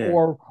 Or and yeah,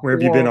 where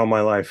have you been all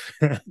my life?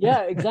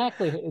 yeah,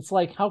 exactly. It's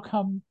like, how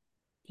come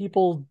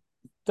people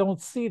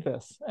don't see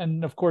this?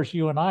 And of course,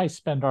 you and I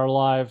spend our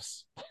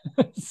lives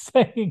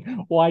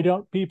saying, why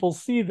don't people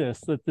see this?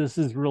 That this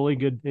is really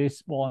good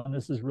baseball and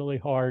this is really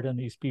hard and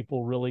these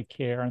people really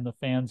care and the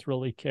fans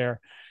really care.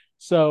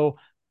 So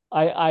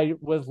I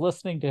was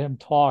listening to him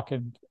talk,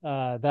 and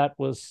that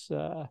was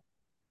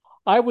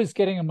I was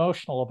getting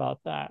emotional about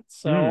that.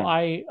 So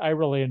Mm, I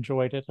really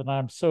enjoyed it, and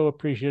I'm so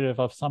appreciative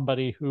of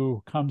somebody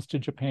who comes to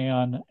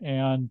Japan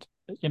and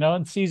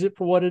and sees it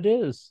for what it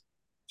is.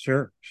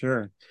 sure,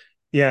 sure.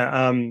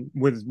 Yeah,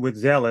 with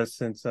Zealous,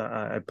 since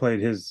I played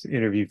his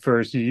interview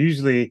first, you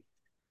usually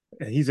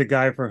he's a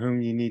guy for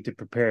whom you need to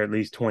prepare at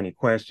least 20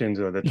 questions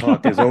or the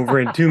talk is over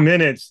in 2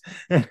 minutes.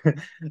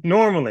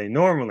 Normally.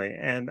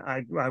 And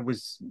I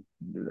was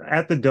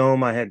at the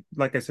Dome. I had,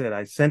 like I said,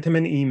 I sent him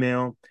an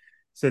email,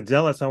 said,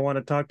 Zealous, I want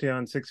to talk to you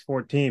on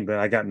 614, but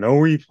I got no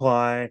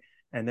reply.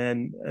 And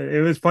then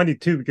it was funny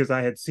too, because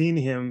I had seen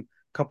him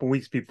a couple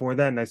weeks before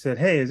that. And I said,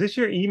 hey, is this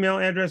your email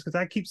address? Because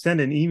I keep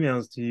sending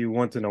emails to you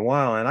once in a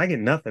while and I get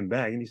nothing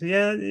back. And he said,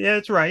 yeah,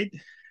 it's right.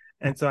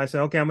 And so I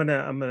said, okay, I'm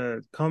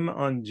gonna come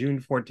on June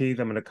 14th.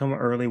 I'm gonna come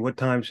early. What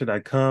time should I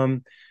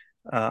come?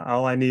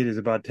 All I need is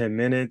about 10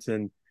 minutes.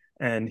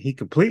 And he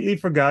completely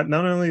forgot.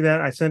 Not only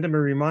that, I sent him a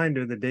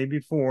reminder the day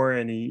before,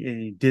 and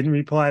he didn't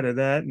reply to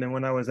that. And then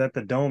when I was at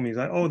the Dome, he's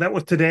like, "Oh, that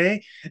was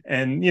today."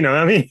 And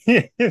I mean,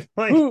 it's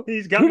like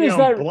he's got me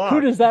on Who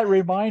block. does that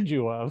remind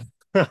you of?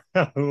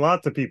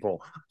 Lots of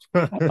people.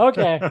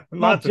 Okay, not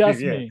Lots of people.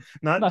 just Yeah, me.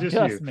 not Not just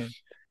just you. me.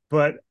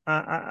 But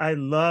I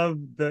love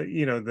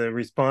the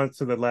response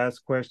to the last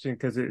question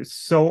because it's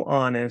so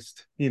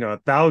honest,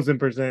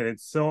 1,000%.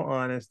 It's so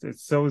honest.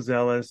 It's so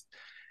zealous.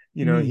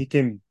 Mm. He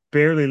can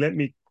barely let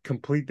me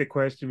complete the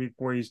question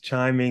before he's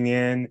chiming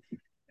in.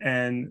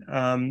 And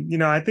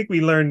I think we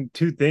learned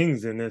two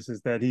things in this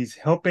is that he's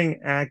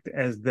helping act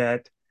as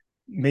that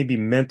maybe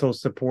mental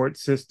support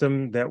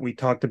system that we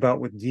talked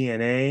about with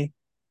DNA,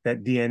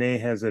 that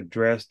DNA has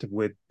addressed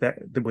with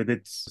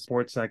its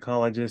sports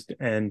psychologist,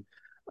 and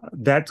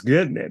that's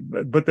good.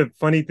 But the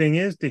funny thing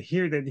is to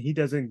hear that he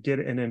doesn't get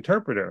an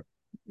interpreter.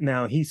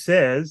 Now he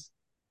says,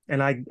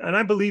 and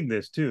I believe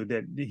this too,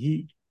 that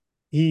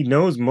he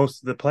knows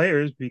most of the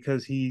players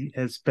because he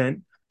has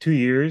spent 2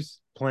 years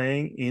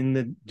playing in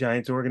the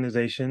Giants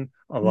organization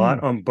a lot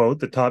Mm. on both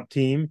the top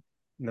team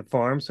and the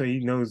farm. So he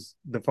knows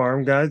the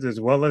farm guys as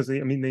well as I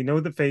mean, they know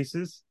the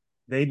faces.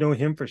 They know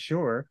him for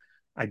sure.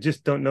 I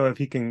just don't know if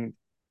he can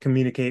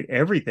communicate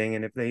everything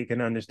and if they can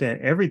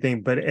understand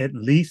everything, but at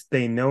least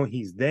they know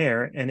he's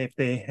there. And if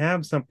they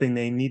have something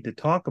they need to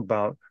talk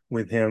about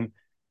with him,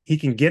 he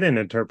can get an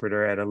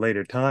interpreter at a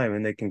later time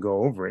and they can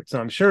go over it. So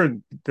I'm sure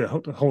the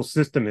whole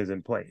system is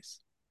in place.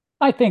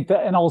 I think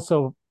that, and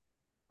also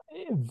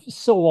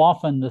so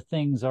often the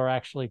things are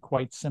actually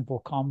quite simple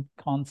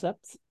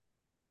concepts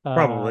uh,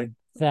 Probably.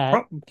 that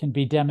Pro- can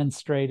be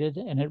demonstrated.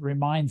 And it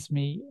reminds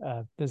me,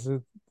 this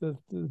is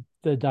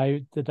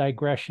the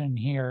digression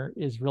here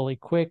is really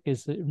quick.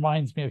 Is it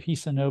reminds me of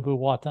Hisanobu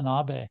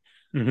Watanabe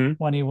mhm.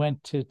 when he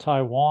went to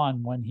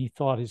Taiwan when he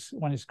thought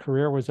when his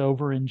career was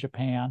over in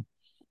Japan.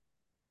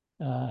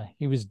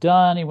 He was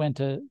done. He went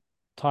to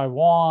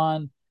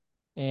Taiwan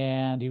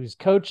and he was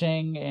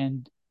coaching,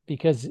 and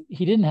because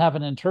he didn't have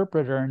an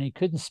interpreter and he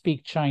couldn't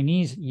speak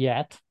Chinese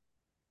yet,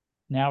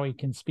 now he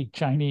can speak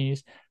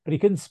Chinese, but he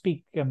couldn't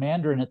speak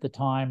Mandarin at the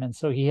time, and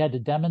so he had to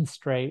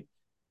demonstrate.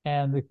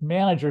 And the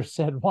manager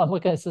said, "One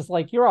look at us, it's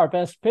like you're our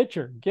best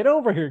pitcher. Get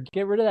over here.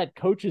 Get rid of that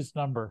coach's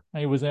number." And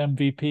he was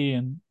MVP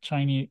in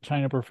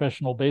China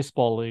Professional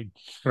Baseball League.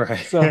 So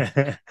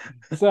Right.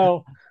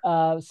 so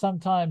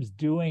sometimes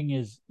doing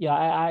is, yeah,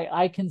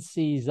 I can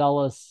see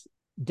Zealous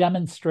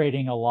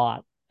demonstrating a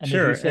lot. And as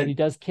Sure. you said, he And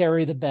does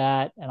carry the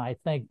bat, and I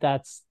think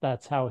that's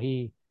how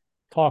he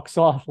talks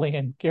softly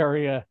and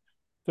carry a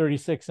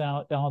 36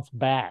 ounce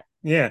bat.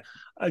 yeah,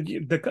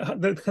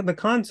 the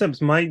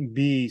concepts might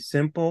be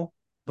simple,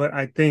 but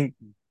I think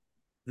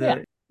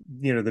Yeah.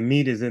 the the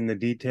meat is in the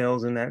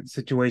details in that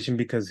situation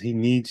because he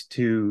needs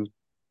to.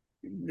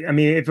 I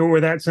mean, if it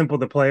were that simple,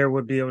 the player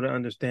would be able to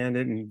understand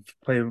it and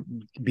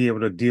be able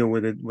to deal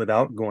with it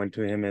without going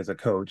to him as a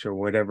coach or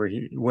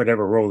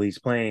whatever role he's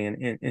playing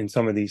in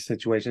some of these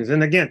situations.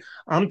 And again,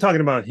 I'm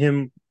talking about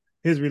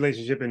his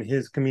relationship and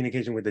his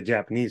communication with the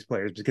Japanese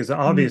players, because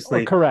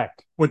obviously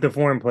Correct. with the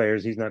foreign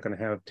players, he's not going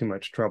to have too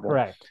much trouble.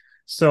 Correct.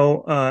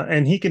 So,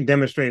 and he can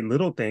demonstrate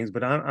little things,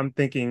 but I'm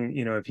thinking,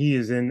 if he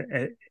is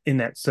in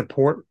that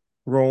support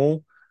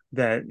role,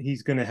 that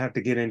he's going to have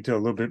to get into a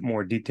little bit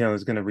more detail.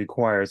 Is going to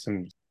require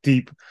some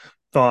deep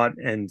thought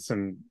and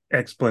some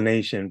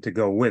explanation to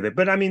go with it.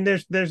 But I mean,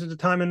 there's a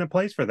time and a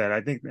place for that.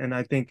 I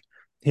think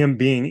him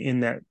being in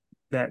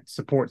that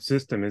support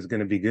system is going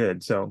to be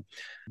good. So,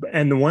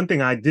 and the one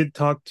thing, I did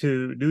talk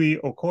to Rui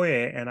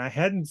Okoye, and I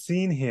hadn't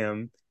seen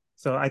him.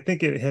 So I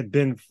think it had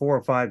been 4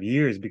 or 5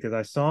 years, because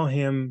I saw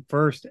him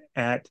first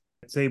at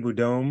Seibu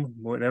Dome,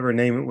 whatever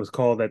name it was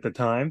called at the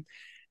time.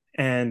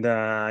 And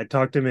I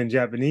talked to him in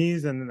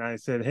Japanese, and I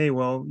said, "Hey,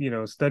 well,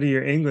 study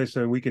your English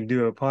so we can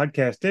do a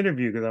podcast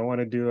interview, because I want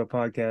to do a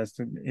podcast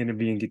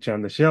interview and get you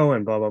on the show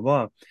and blah blah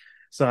blah."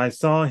 So I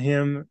saw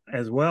him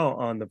as well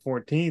on the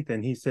 14th,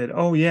 and he said,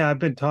 "Oh yeah, I've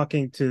been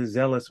talking to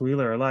Zelous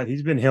Wheeler a lot.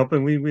 He's been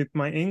helping me with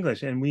my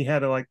English." And we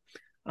had a, I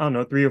don't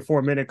know, 3 or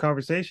 4 minute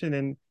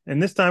conversation,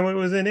 and this time it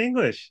was in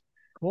English.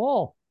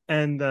 Cool.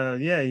 And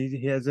yeah,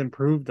 he has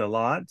improved a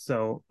lot.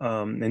 So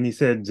and he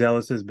said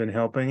Zealous has been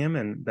helping him,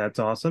 and that's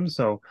awesome.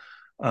 So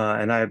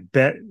and I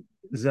bet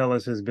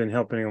Zealous has been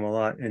helping him a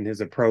lot in his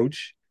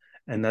approach,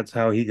 and that's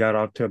how he got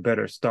off to a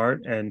better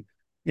start. And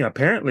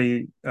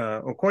apparently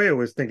Okoye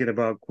was thinking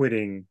about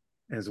quitting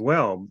as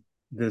well.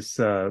 This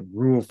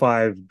Rule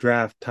 5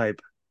 draft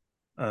type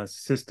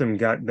system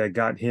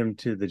got him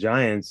to the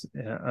Giants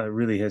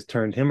really has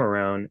turned him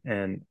around,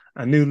 and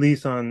a new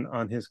lease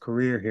on his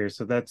career here.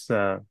 So that's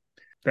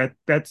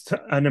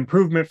an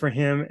improvement for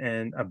him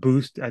and a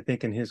boost, I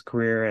think, in his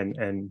career,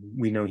 and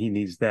we know he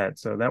needs that.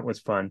 So that was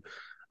fun.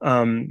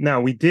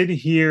 Now we did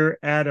hear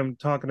Adam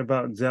talking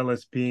about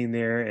Zealous being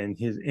there and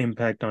his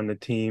impact on the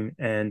team,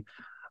 and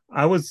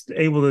I was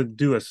able to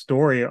do a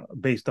story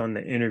based on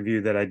the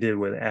interview that I did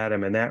with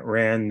Adam, and that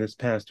ran this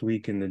past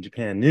week in the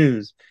Japan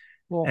News,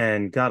 Cool.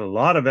 and got a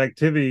lot of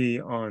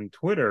activity on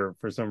Twitter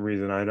for some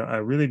reason. I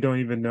really don't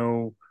even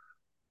know.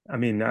 I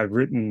mean, I've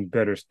written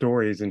better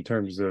stories in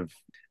terms of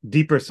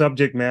deeper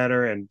subject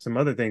matter and some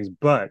other things,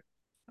 but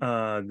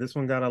this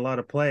one got a lot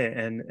of play,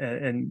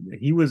 and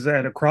he was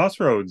at a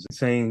crossroads,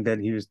 saying that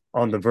he was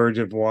on the verge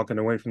of walking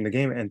away from the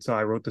game, and so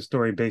I wrote the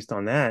story based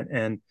on that,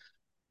 and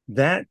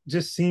that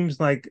just seems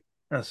like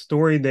a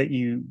story that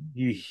you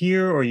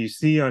hear or you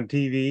see on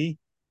TV,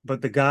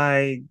 but the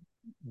guy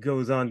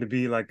goes on to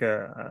be like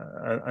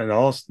an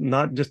all,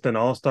 not just an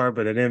all-star,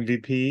 but an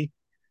MVP.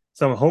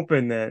 So I'm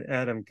hoping that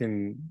Adam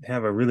can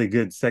have a really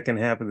good second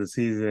half of the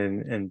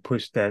season and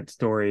push that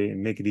story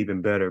and make it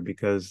even better,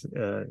 because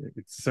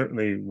it's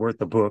certainly worth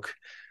the book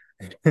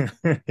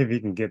if he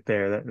can get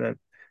there.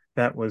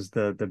 That was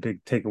the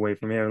big takeaway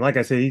from him. And like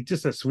I said, he's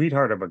just a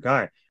sweetheart of a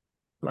guy.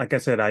 Like I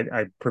said,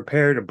 I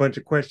prepared a bunch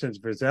of questions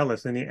for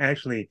Zealous, and he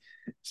actually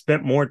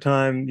spent more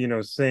time,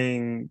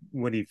 saying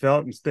what he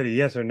felt instead of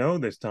yes or no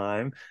this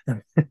time.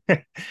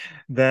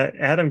 That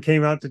Adam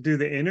came out to do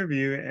the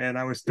interview, and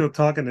I was still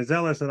talking to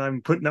Zealous, and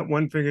I'm putting up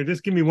one finger,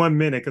 just give me 1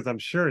 minute, because I'm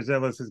sure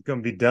Zealous is going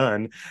to be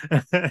done.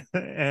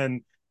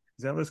 And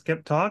Zealous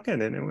kept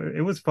talking, and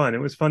it was fun.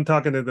 It was fun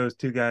talking to those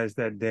two guys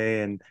that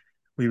day, and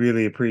we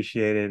really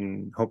appreciate it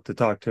and hope to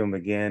talk to him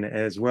again,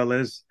 as well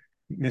as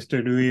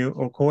Mr. Rui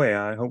Okoye.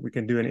 I hope we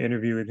can do an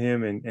interview with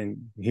him and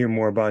hear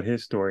more about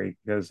his story,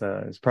 because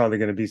it's probably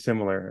going to be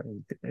similar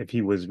if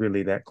he was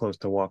really that close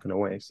to walking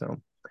away. So,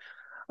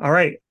 all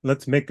right,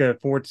 let's make a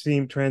forward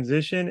seam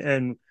transition.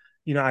 And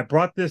I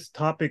brought this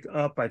topic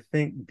up, I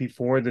think,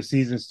 before the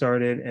season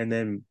started, and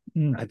then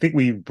I think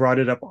we brought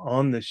it up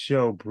on the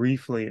show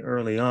briefly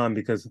early on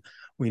because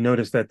we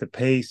noticed that the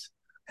pace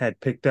had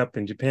picked up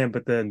in Japan.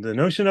 But the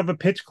notion of a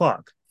pitch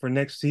clock for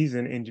next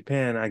season in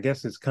Japan, I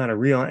guess, is kind of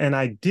real. And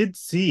I did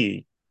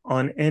see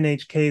on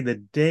NHK the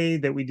day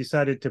that we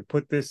decided to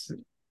put this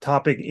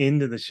topic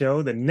into the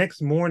show, the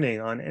next morning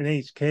on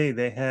NHK,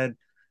 they had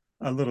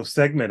a little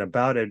segment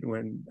about it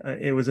when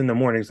it was in the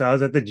morning. So I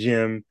was at the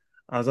gym.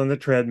 I was on the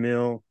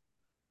treadmill.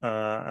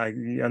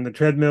 On the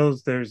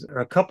treadmills, there's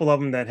a couple of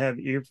them that have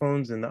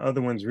earphones, and the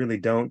other ones really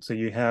don't. So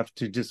you have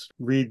to just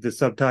read the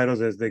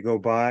subtitles as they go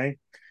by.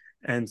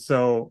 And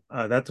so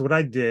that's what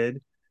I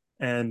did.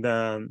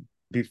 And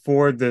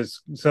before the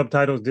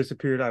subtitles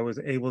disappeared, I was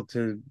able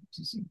to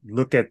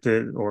look at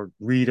or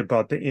read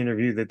about the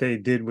interview that they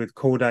did with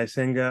Kodai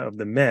Senga of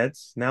the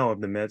Mets, now of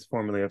the Mets,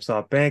 formerly of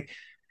SoftBank.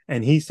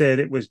 And he said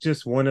it was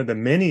just one of the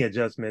many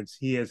adjustments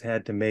he has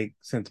had to make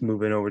since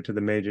moving over to the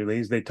major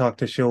leagues. They talked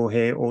to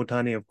Shohei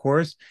Ohtani, of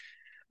course,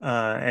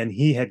 and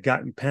he had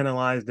gotten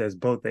penalized as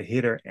both a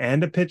hitter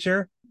and a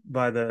pitcher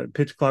by the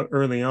pitch clock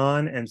early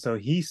on. And so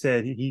he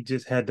said he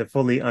just had to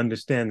fully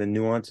understand the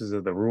nuances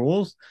of the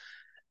rules.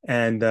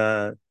 And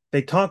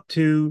they talked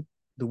to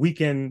the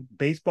weekend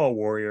baseball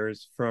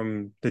warriors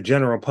from the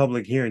general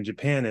public here in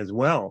Japan as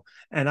well.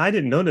 And I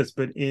didn't notice,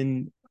 but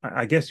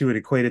I guess you would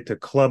equate it to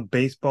club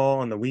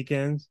baseball on the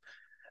weekends.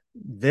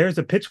 There's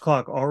a pitch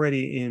clock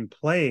already in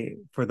play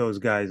for those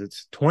guys.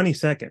 It's 20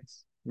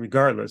 seconds,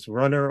 regardless,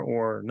 runner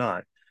or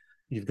not.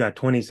 You've got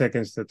 20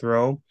 seconds to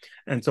throw.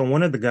 And so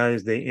one of the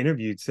guys they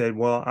interviewed said,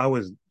 well, I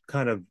was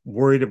kind of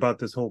worried about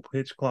this whole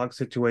pitch clock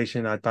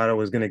situation. I thought I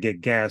was going to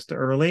get gassed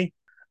early.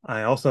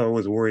 I also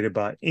was worried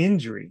about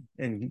injury.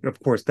 And of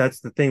course, that's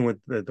the thing with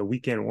the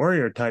weekend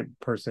warrior type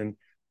person.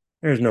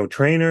 There's no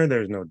trainer,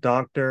 there's no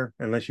doctor,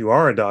 unless you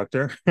are a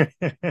doctor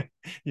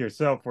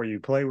yourself, or you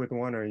play with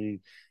one, or you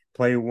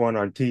play one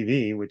on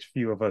TV, which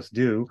few of us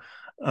do,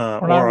 or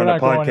on a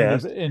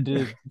podcast.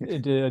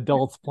 Into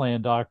adults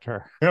playing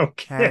doctor.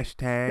 Okay.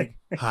 Hashtag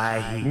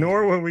HighHeat.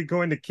 Nor will we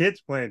go into kids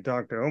playing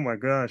doctor. Oh my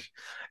gosh.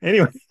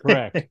 Anyway.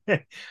 Correct.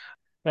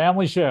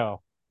 Family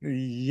show.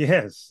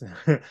 Yes.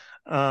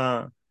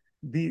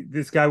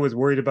 This guy was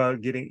worried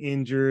about getting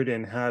injured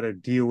and how to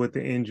deal with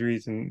the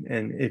injuries, and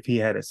if he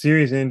had a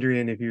serious injury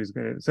and if he was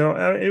going to. So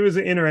it was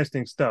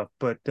interesting stuff.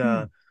 But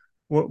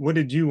what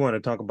did you want to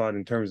talk about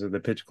in terms of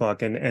the pitch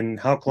clock, and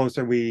how close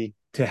are we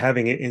to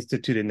having it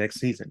instituted next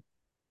season?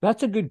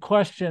 That's a good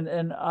question,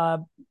 and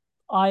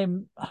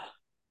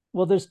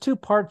there's two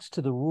parts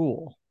to the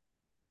rule.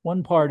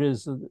 One part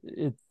is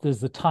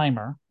there's the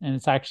timer, and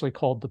it's actually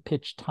called the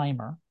pitch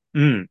timer.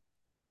 And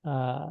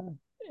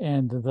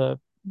the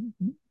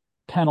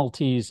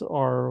penalties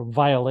are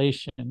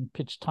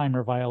pitch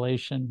timer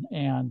violation.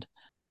 And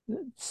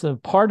so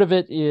part of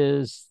it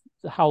is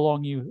how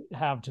long you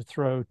have to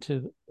throw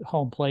to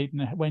home plate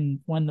and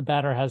when the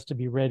batter has to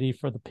be ready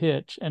for the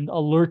pitch and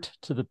alert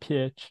to the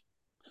pitch.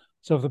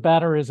 So if the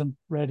batter isn't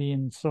ready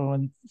in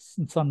some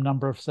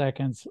number of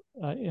seconds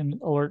in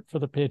alert for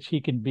the pitch,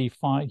 he can be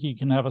fine. He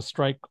can have a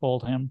strike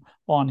called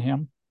on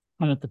him.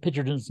 And if the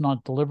pitcher does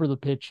not deliver the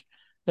pitch,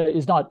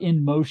 is not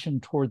in motion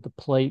toward the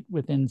plate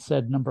within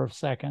said number of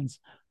seconds,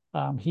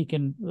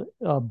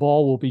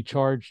 ball will be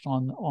charged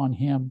on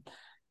him.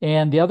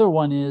 And the other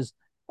one is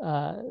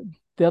the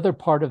other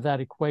part of that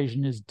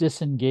equation is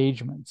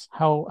disengagements.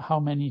 How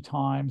many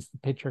times the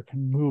pitcher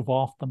can move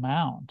off the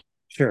mound?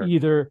 Sure.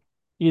 Either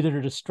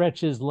to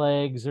stretch his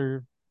legs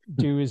or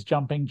do his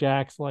jumping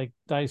jacks like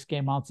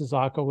Daisuke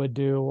Matsuzaka would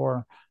do,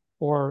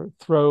 or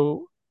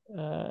throw.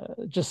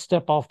 Just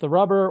step off the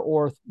rubber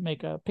or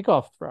make a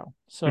pickoff throw.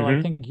 So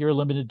I think you're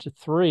limited to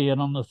 3.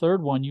 And on the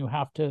third one, you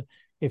have to,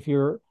 if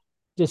you're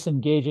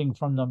disengaging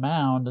from the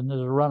mound and there's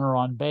a runner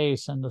on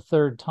base, and the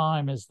third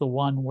time is the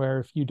one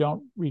where if you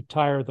don't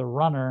retire the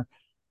runner,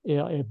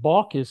 a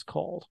balk is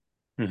called.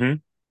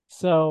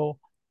 So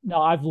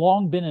no, I've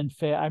long been in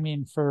favor.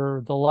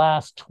 For the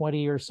last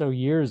 20 or so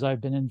years,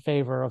 I've been in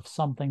favor of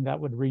something that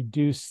would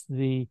reduce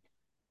the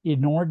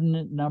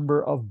inordinate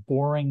number of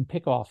boring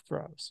pickoff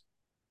throws.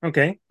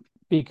 Okay.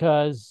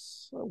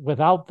 Because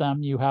without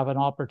them, you have an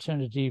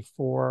opportunity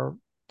for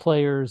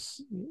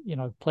players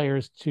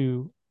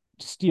to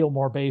steal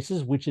more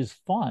bases, which is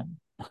fun.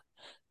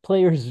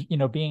 Players,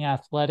 being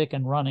athletic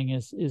and running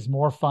is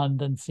more fun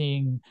than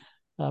seeing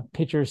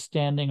pitchers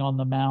standing on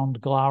the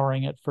mound,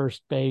 glowering at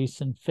first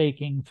base and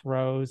faking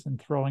throws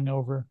and throwing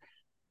over.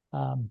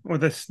 Or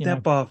the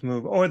step off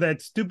move, or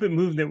that stupid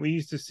move that we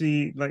used to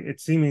see, like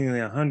it's seemingly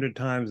 100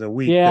 times a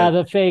week. Yeah,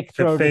 the fake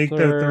throw to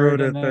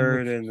third, and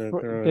the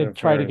throw they to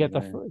try to first,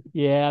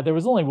 get there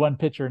was only one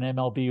pitcher in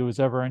MLB who was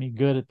ever any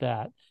good at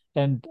that.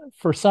 And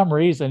for some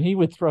reason,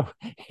 he'd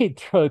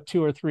throw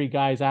 2 or 3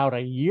 guys out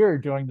a year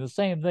doing the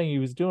same thing he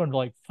was doing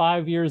like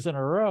 5 years in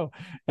a row,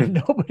 and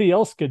nobody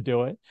else could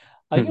do it.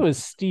 I think it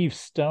was Steve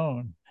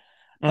Stone.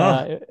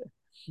 I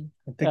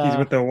think he's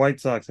with the White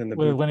Sox in the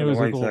booth when he was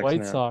with the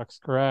White now. Sox,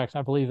 correct?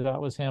 I believe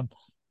that was him.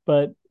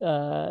 But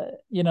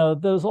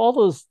those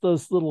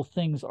little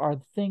things are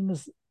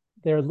things,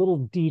 they're little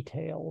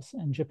details.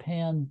 And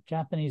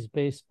Japanese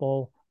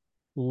baseball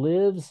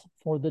lives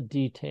for the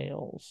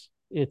details.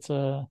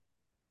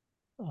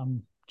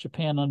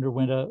 Japan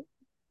underwent a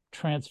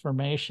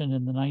transformation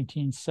in the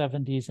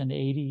 1970s and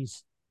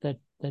 80s that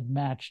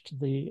matched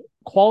the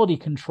quality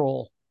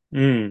control.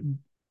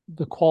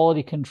 The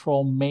quality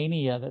control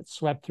mania that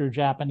swept through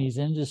Japanese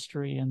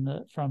industry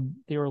from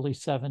the early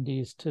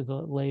 70s to the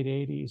late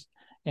 80s.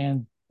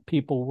 And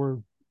people were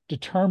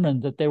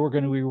determined that they were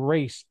going to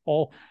erase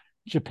all.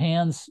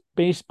 Japan's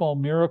baseball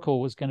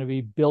miracle was going to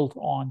be built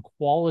on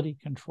quality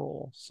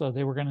control. So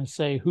they were going to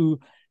say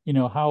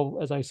how,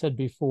 as I said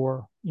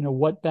before,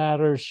 what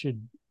batters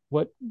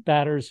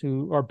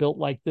who are built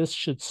like this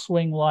should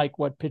swing like,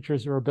 what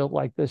pitchers who are built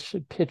like this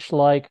should pitch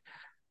like.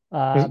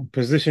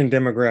 Position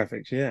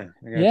demographics. Yeah.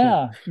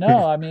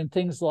 No, I mean,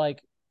 things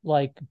like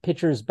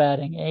pitchers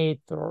batting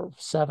eighth or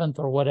seventh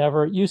or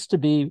whatever, it used to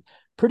be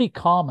pretty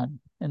common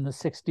in the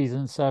 60s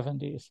and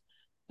 70s,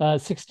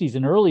 60s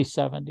and early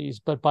 70s.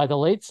 But by the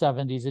late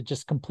 70s, it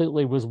just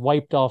completely was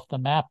wiped off the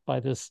map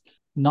by this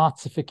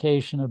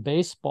Nazification of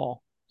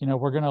baseball.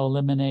 We're going to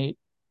eliminate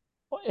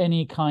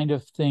any kind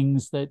of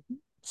things that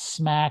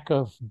smack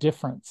of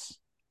difference.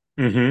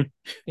 They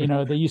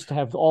used to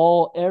have in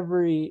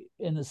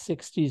the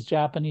 60s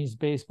Japanese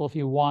baseball, if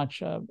you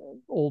watch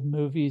old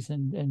movies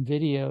and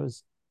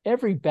videos,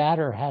 every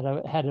batter had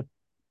a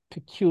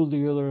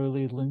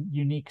peculiarly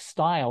unique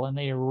style, and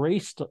they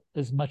erased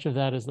as much of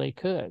that as they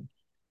could.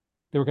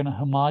 They were going to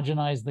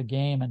homogenize the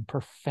game and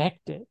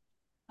perfect it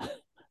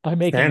by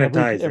making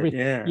everything.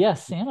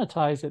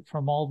 Sanitize it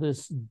from all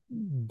this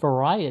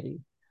variety.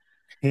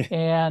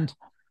 And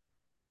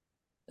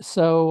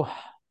so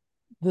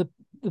the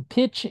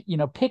pitch,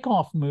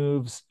 pickoff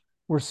moves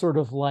were sort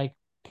of like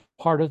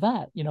part of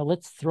that.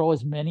 Let's throw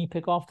as many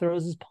pickoff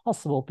throws as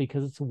possible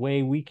because it's a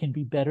way we can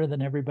be better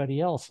than everybody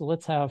else. So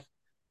let's have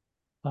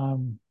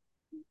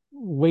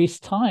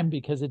waste time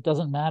because it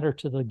doesn't matter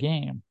to the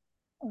game.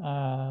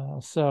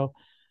 So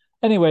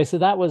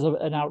that was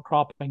an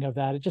outcropping of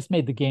that. It just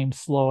made the game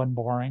slow and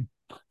boring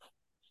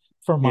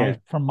from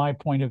my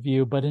point of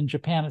view. But in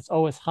Japan,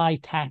 it's high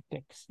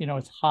tactics.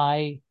 It's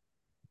high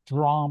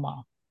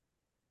drama.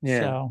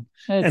 Yeah.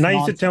 So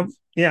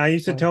I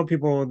used to tell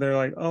people, they're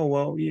like, oh,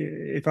 well,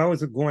 if I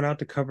was going out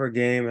to cover a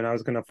game and I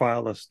was going to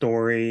file a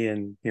story,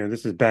 and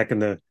this is back in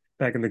the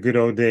good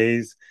old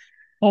days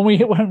when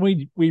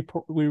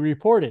we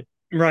reported.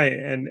 Right.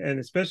 And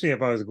especially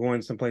if I was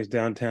going someplace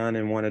downtown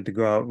and wanted to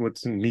go out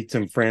meet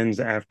some friends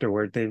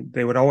afterward,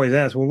 they would always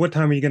ask, well, what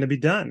time are you going to be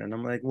done? And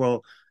I'm like,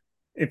 well,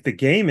 if the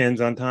game ends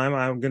on time,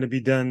 I'm going to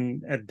be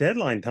done at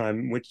deadline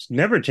time, which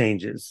never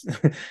changes.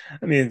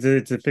 I mean,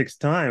 it's a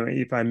fixed time.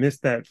 If I miss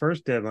that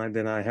first deadline,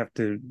 then I have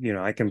to,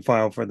 I can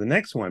file for the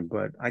next one,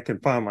 but I can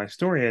file my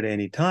story at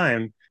any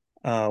time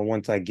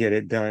once I get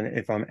it done,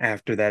 if I'm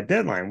after that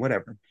deadline,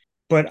 whatever.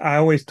 But I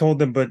always told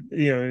them, but,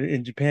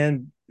 in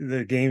Japan,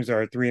 the games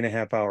are a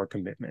 3.5 hour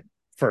commitment,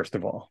 first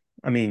of all.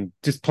 I mean,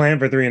 just plan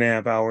for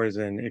 3.5 hours.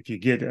 And if you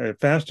get a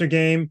faster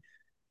game,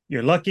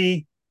 you're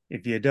lucky.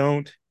 If you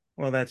don't,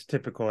 well, that's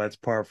typical. That's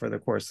par for the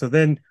course. So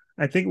then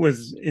I think it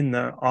was in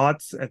the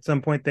aughts, at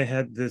some point they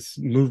had this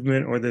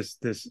movement or this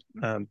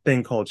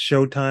thing called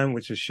Showtime,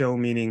 which is show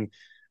meaning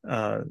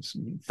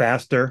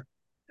faster.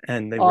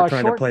 And they were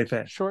trying to play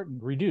fast.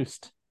 Shortened,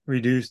 reduced.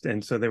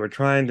 And so they were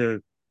trying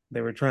to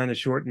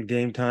shorten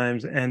game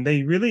times, and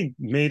they really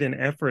made an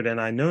effort.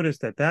 And I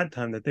noticed at that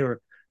time that they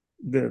were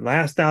the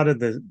last out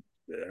of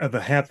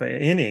a half an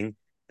inning,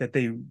 that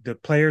the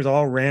players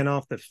all ran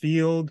off the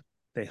field.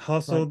 They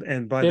hustled, right.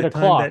 And by the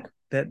time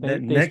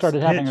they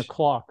started having a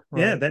clock.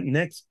 Right? Yeah, that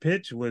next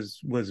pitch was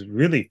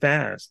really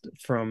fast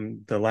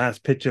from the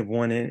last pitch of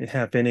one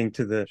half inning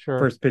to the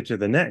first pitch of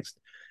the next,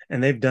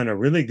 and they've done a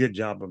really good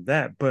job of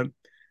that. But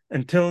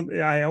until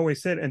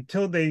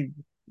they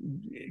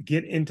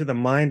get into the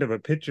mind of a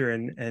pitcher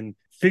and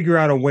figure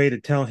out a way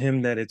to tell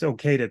him that it's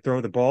okay to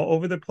throw the ball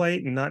over the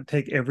plate and not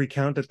take every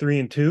count to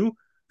 3-2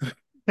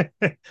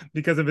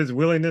 because of his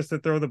willingness to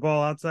throw the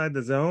ball outside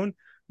the zone,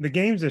 the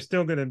games are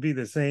still going to be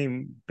the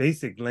same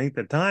basic length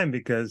of time,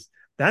 because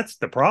that's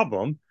the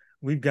problem.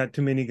 We've got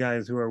too many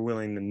guys who are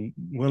willing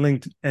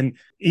to, and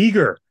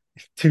eager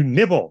to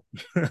nibble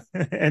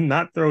and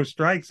not throw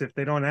strikes if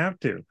they don't have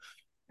to.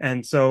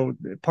 And so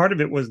part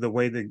of it was the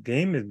way the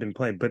game has been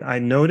played. But I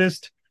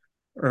noticed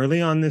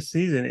early on this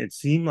season, it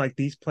seemed like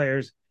these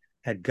players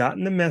had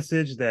gotten the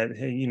message that,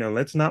 hey,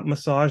 let's not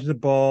massage the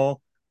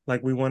ball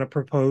like we want to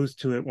propose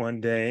to it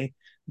one day.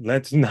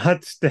 Let's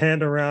not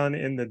stand around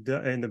in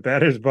the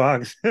batter's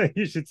box.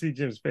 You should see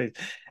Jim's face,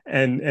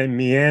 and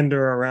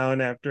meander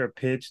around after a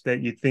pitch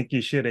that you think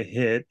you should have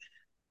hit,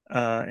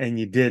 and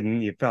you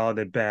didn't. You fouled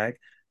it back.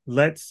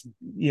 Let's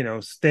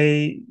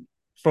stay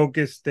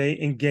focused, stay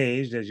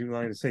engaged, as you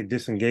like to say,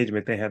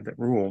 disengagement. They have that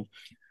rule,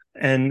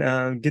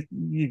 and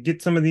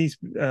get some of these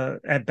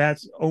at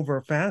bats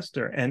over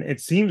faster. And it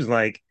seems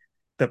like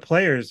the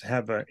players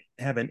have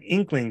an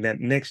inkling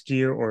that next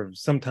year or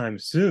sometime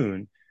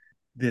soon,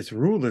 this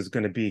rule is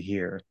going to be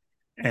here.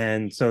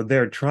 And so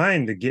they're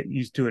trying to get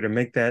used to it and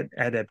make that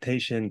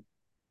adaptation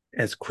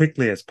as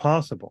quickly as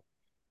possible.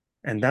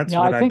 And that's Yeah,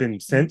 what I I've think been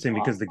sensing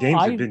because the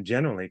games have been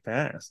generally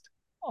fast.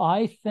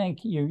 I think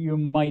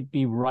you might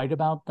be right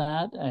about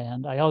that,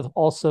 and I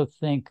also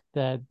think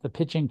that the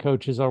pitching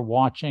coaches are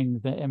watching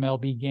the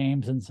MLB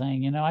games and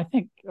saying, I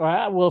think,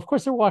 well, of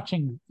course they're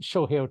watching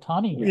Shohei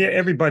Ohtani Yeah, games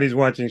everybody's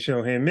watching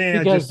Shohei. May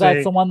I because just that's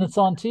say, the one that's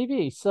on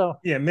TV. So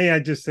yeah, may I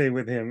just say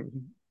with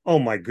him, oh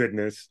my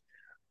goodness,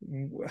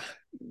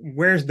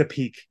 where's the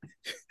peak?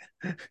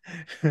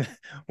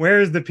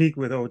 Where is the peak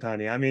with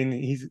Otani? I mean,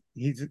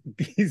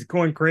 he's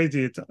going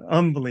crazy. It's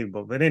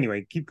unbelievable. But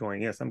anyway, keep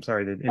going. Yes, I'm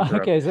sorry to interrupt.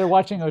 okay, so they're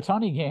watching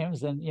Ohtani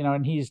games, and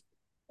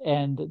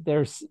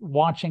they're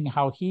watching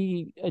how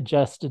he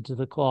adjusted to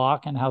the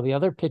clock and how the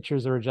other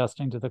pitchers are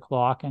adjusting to the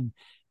clock, and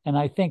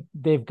I think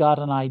they've got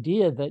an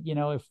idea that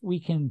if we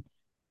can,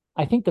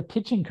 I think the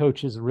pitching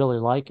coaches really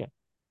like it.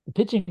 The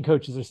pitching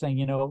coaches are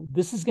saying,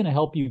 this is going to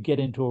help you get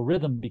into a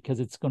rhythm because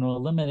it's going to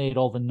eliminate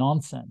all the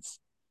nonsense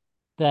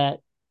that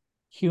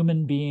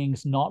human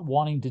beings not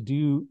wanting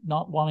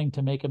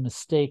to make a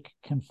mistake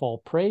can fall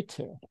prey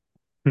to.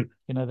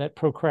 That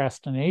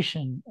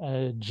procrastination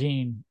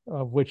gene,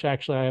 of which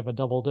actually I have a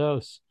double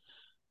dose.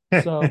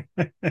 So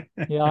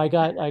yeah, I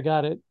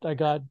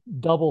got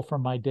double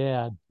from my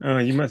dad. Oh,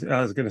 you must.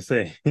 I was gonna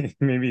say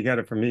maybe you got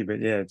it from me,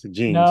 but yeah, it's a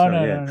gene. No, So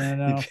no, yeah, no,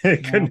 no, you no,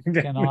 no, couldn't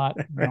get cannot.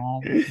 No,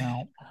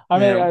 no. I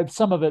mean, yeah,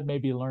 some of it may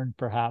be learned,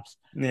 perhaps.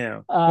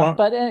 yeah. Well,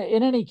 But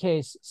in any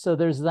case, so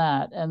there's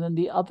that. And then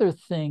the other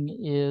thing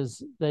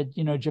is that,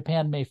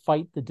 Japan may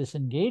fight the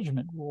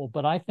disengagement rule,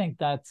 but I think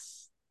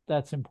that's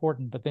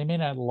important, but they may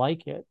not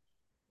like it.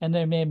 And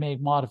they may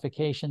make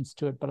modifications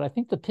to it. But I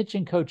think the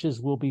pitching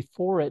coaches will be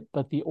for it,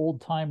 but the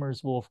old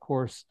timers will, of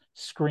course,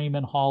 scream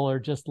and holler,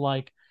 just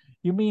like,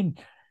 you mean,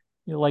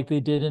 like they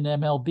did in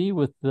MLB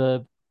with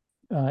the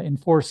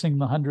enforcing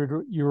the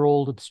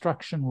 100-year-old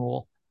obstruction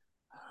rule.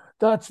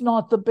 That's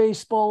not the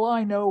baseball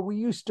I know. We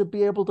used to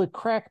be able to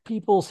crack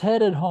people's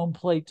head at home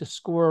plate to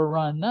score a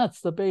run. That's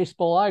the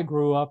baseball I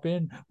grew up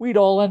in. We'd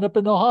all end up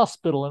in the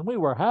hospital and we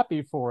were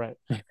happy for it.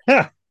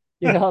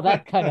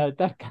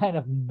 That kind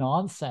of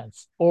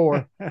nonsense.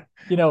 Or,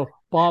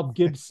 Bob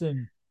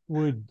Gibson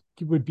would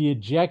be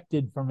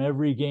ejected from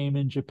every game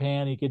in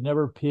Japan. He could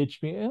never pitch.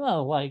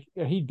 Like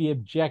he'd be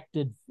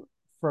ejected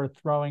for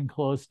throwing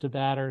close to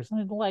batters.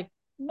 And like,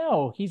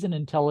 no, he's an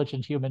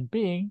intelligent human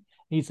being.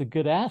 He's a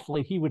good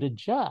athlete. He would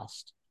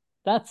adjust.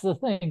 That's the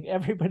thing.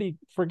 Everybody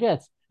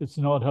forgets. It's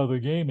not how the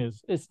game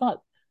is. It's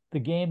not. The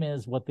game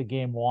is what the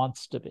game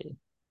wants to be,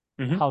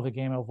 how the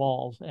game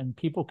evolves, and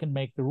people can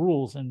make the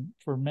rules. And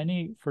for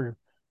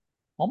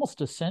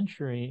almost a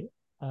century,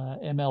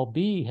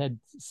 MLB had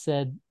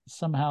said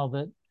somehow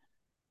that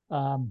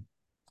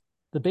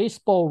the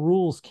baseball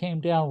rules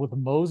came down with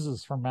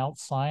Moses from Mount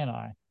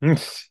Sinai,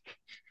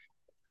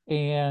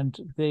 and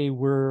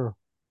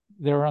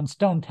they're on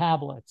stone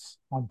tablets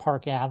on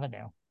Park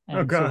Avenue.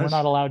 And so we're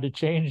not allowed to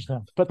change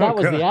them. But that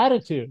was the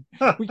attitude.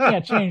 We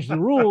can't change the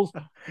rules.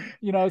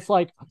 It's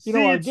like,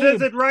 our it game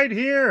says it right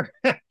here.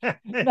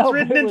 It's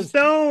written in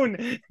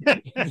stone.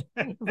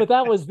 But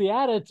that was the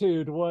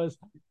attitude was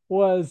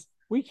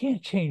we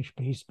can't change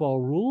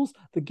baseball rules.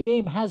 The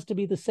game has to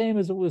be the same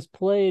as it was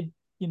played,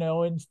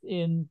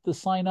 in the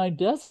Sinai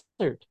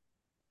Desert.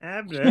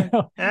 We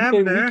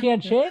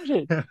can't change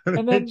it.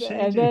 And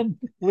then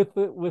with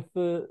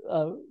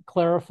the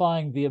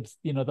clarifying the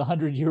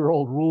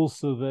 100-year-old rule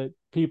so that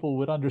people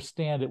would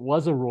understand it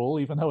was a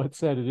rule, even though it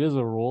said it is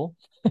a rule,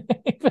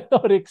 even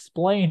though it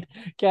explained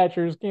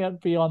catchers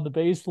can't be on the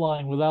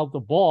baseline without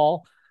the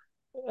ball.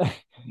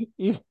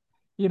 It's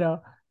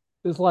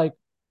like,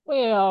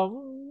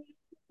 well,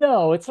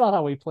 no, it's not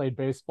how we played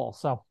baseball.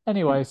 So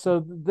anyway,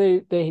 so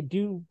they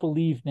do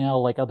believe now,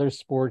 like other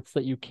sports,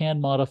 that you can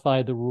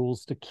modify the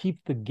rules to keep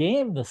the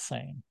game the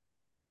same.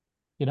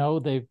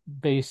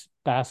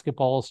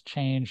 Basketball's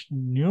changed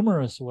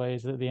numerous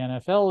ways. That the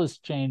NFL is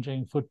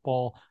changing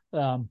football.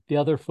 The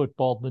other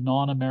football, the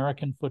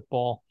non-American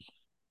football,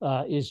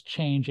 is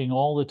changing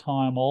all the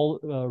time. All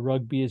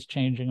rugby is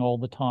changing all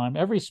the time.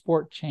 Every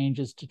sport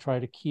changes to try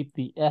to keep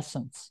the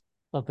essence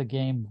of the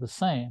game the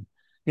same.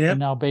 Yep. And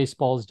now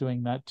baseball is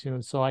doing that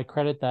too. So I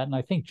credit that. And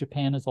I think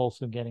Japan is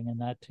also getting in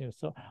that too.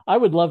 So I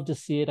would love to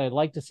see it. I'd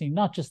like to see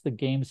not just the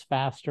games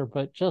faster,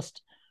 but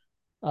just,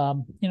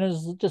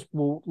 just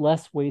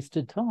less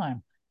wasted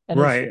time. And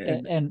right.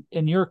 And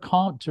your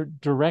to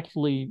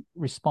directly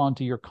respond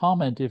to your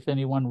comment, if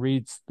anyone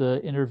reads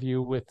the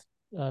interview with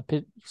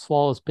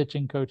Swallows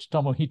pitching coach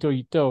Tomohito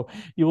Ito,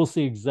 you will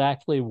see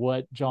exactly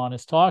what John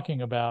is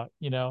talking about.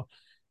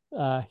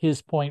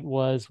 His point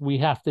was, we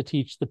have to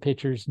teach the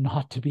pitchers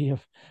not to be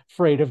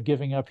afraid of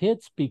giving up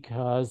hits,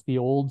 because the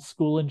old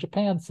school in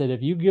Japan said,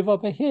 if you give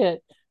up a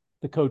hit,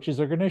 the coaches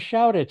are going to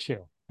shout at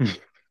you.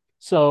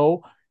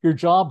 So your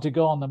job to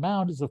go on the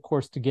mound is, of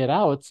course, to get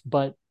outs,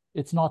 but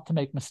it's not to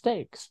make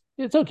mistakes.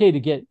 It's okay to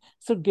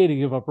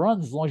give up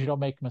runs as long as you don't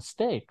make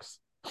mistakes.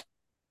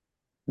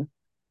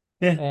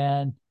 Yeah.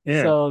 And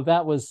so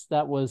that was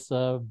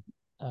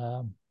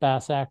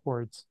Bass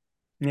Ackwards.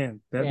 Yeah,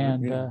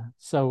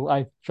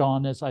 So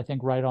John is, I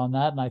think, right on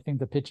that. And I think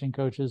the pitching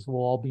coaches will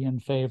all be in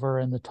favor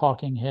and the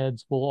talking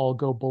heads will all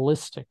go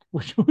ballistic,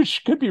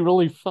 which could be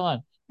really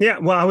fun. Yeah,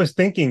 well, I was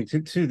thinking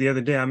too the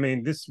other day. I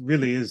mean, this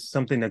really is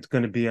something that's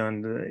going to be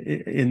on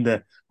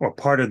the or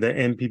part of the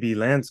NPB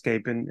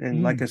landscape,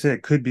 and like I said,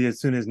 it could be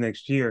as soon as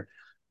next year.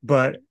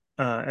 But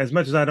as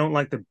much as I don't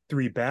like the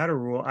three batter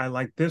rule, I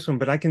like this one.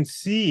 But I can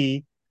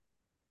see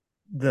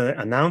the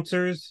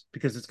announcers,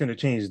 because it's going to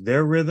change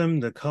their rhythm.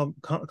 The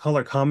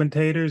color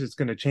commentators, it's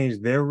going to change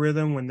their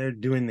rhythm when they're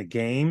doing the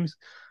games.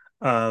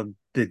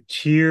 The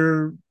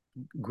cheer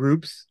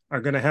groups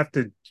are going to have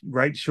to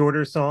write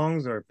shorter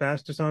songs or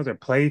faster songs or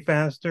play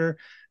faster,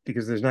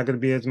 because there's not going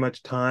to be as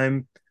much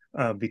time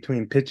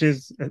between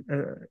pitches,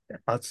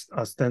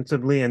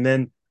 ostensibly. And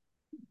then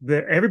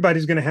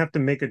everybody's going to have to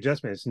make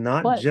adjustments,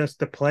 not just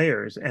the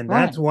players. And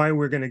that's why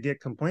we're going to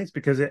get complaints,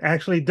 because it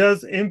actually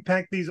does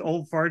impact these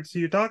old farts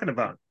you're talking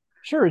about.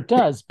 Sure, it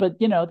does. But,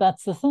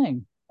 that's the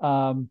thing.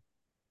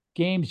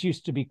 Games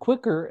used to be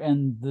quicker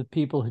and the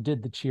people who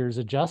did the cheers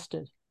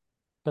adjusted,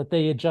 but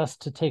they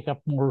adjust to take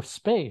up more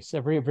space.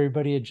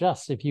 Everybody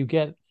adjusts. If you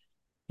get,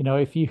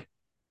 if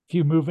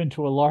you move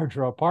into a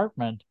larger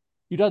apartment,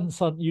 you don't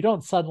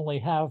suddenly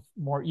have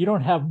more, you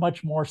don't have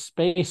much more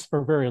space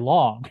for very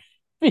long.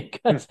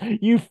 Because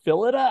you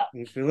fill it up.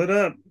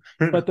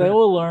 But they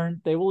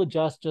will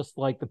adjust, just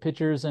like the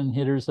pitchers and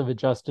hitters have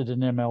adjusted in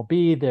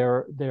MLB.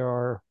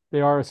 They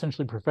are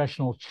essentially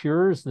professional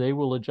cheerers. They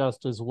will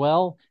adjust as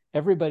well.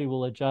 Everybody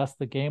will adjust.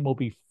 The game will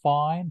be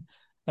fine.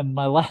 And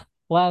my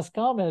last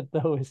comment,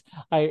 though, is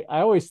I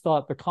always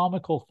thought the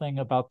comical thing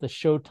about the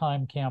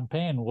Showtime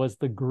campaign was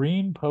the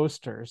green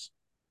posters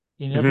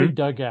in every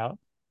dugout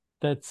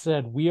that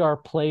said, "We are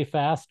play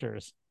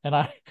fasters."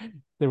 And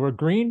there were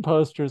green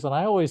posters, and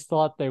I always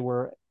thought they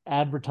were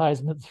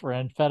advertisements for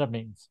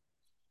amphetamines.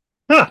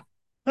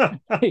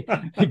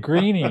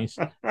 Greenies,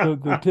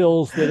 the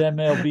pills that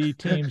MLB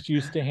teams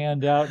used to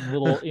hand out in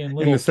little in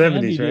the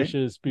candy 70s, right?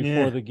 dishes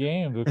before the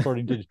game,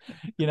 according to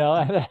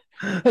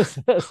it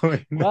says,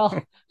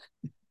 well,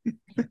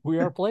 we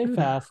are play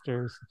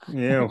fasters.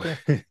 Yeah.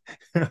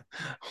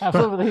 have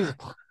some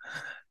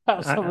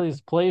of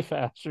these play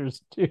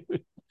fasters,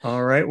 dude.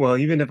 All right. Well,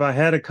 even if I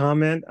had a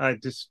comment,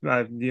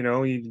 you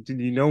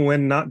know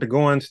when not to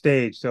go on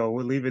stage. So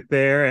we'll leave it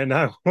there, and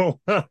I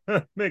will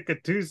make a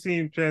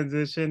two-seam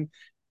transition.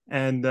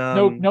 And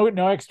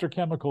no extra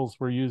chemicals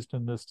were used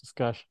in this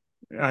discussion.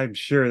 I'm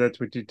sure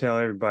that's what you tell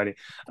everybody.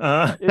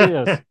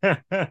 It is.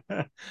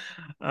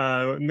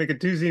 Make a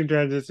two-seam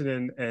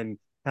transition and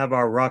have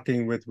our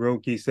Rocking with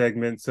Roki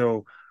segment.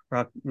 So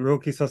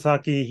Roki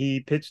Sasaki, he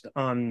pitched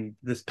on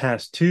this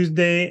past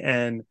Tuesday,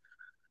 and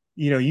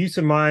you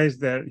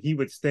surmised that he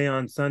would stay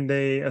on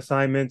Sunday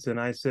assignments, and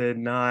I said,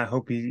 nah, I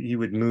hope he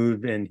would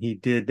move, and he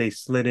did. They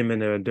slid him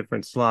into a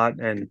different slot,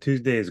 and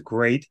Tuesday is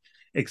great,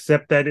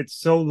 except that it's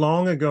so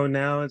long ago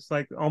now, it's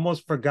like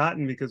almost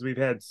forgotten because we've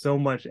had so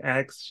much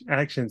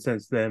action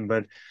since then.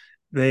 But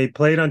they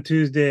played on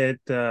Tuesday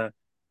at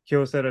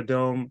Kyocera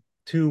Dome.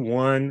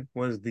 2-1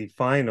 was the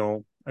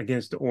final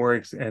against the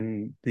Oryx,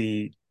 and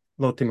the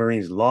Lotte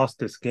Marines lost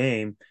this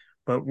game.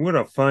 But what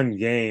a fun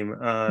game.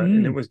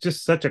 And it was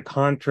just such a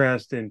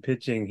contrast in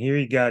pitching. Here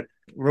you got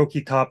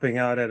Roki topping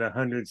out at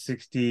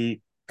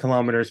 160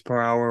 kilometers per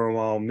hour,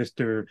 while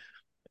Mr.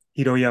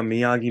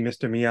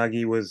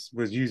 Miyagi was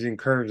using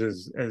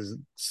curves as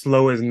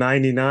slow as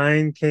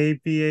 99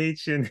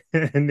 kph,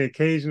 and the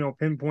occasional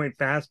pinpoint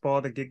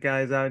fastball to get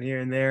guys out here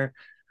and there.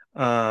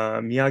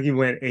 Miyagi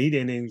went 8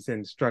 innings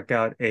and struck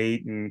out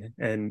 8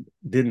 and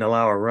didn't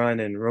allow a run,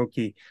 and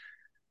Roki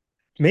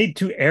made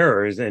 2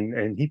 errors,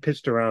 and he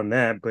pitched around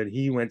that, but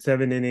he went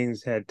 7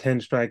 innings, had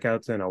 10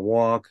 strikeouts and a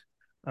walk.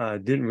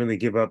 Didn't really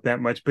give up that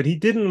much, but he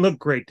didn't look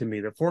great to me.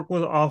 The fork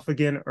was off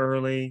again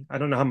early. I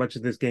don't know how much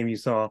of this game you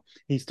saw.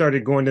 He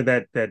started going to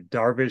that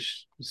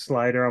Darvish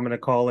slider, I'm going to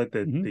call it,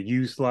 the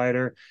U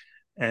slider,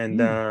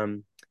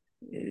 and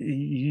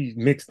he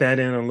mixed that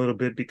in a little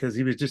bit because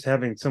he was just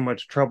having so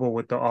much trouble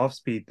with the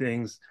off-speed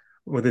things,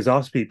 with his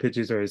off-speed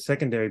pitches or his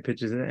secondary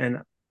pitches, and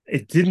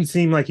it didn't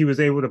seem like he was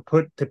able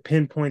to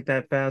pinpoint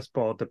that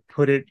fastball, to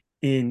put it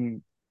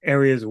in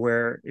areas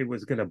where it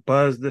was going to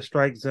buzz the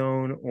strike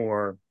zone,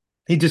 or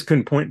he just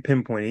couldn't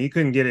pinpoint it. He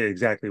couldn't get it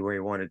exactly where he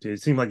wanted to.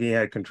 It seemed like he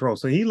had control.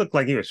 So he looked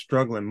like he was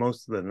struggling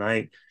most of the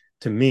night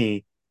to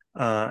me,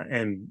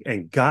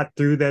 and got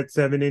through that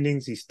 7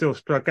 innings. He still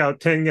struck out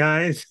 10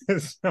 guys.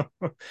 So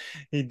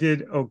he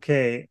did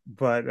okay.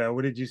 But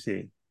what did you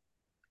see?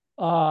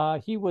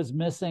 He was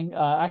missing.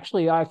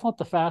 Actually, I thought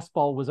the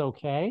fastball was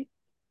okay.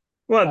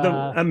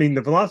 Well,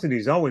 the velocity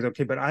is always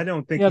okay, but I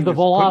don't think the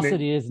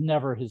velocity is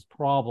never his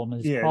problem.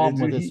 The problem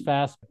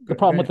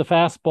with the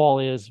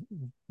fastball is,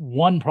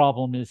 one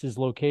problem is his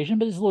location,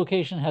 but his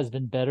location has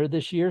been better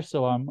this year,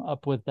 so I'm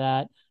up with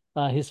that.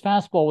 His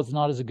fastball was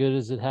not as good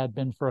as it had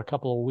been for a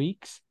couple of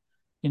weeks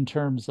in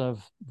terms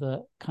of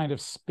the kind of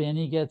spin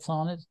he gets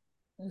on it.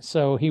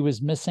 So he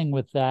was missing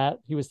with that.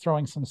 He was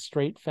throwing some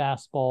straight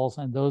fastballs,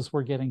 and those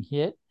were getting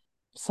hit.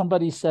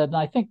 somebody said, and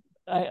I think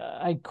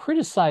I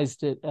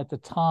criticized it at the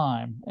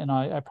time, and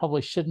I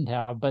probably shouldn't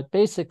have, but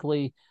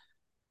basically,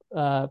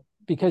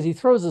 because he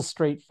throws a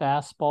straight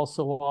fastball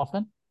so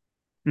often,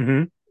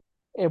 Mm-hmm.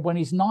 and when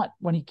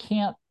he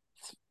can't,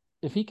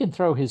 if he can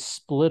throw his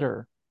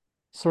splitter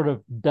sort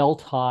of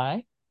belt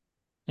high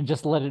and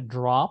just let it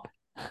drop,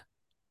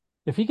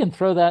 if he can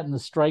throw that in the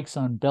strike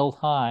zone belt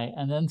high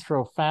and then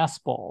throw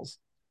fastballs,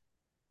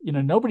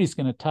 nobody's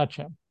going to touch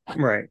him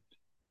Right.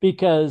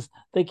 because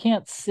they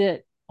can't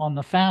sit on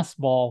the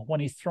fastball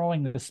when he's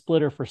throwing the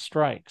splitter for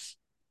strikes.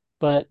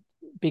 But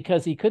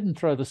because he couldn't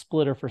throw the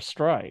splitter for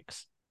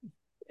strikes,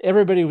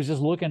 everybody was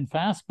just looking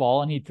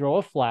fastball, and he'd throw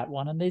a flat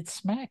one and they'd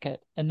smack it.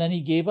 And then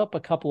he gave up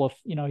a couple of,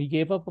 he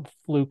gave up a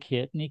fluke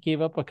hit and he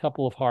gave up a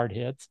couple of hard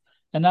hits,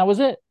 and that was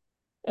it.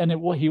 And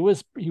he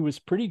was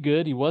pretty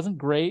good. He wasn't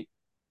great,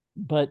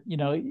 but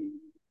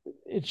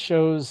it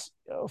shows,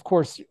 of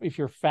course, if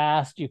you're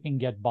fast, you can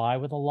get by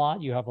with a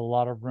lot. You have a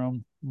lot of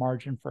room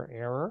margin for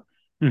error.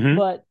 Mm-hmm.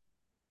 But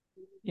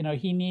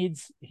he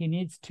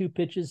needs two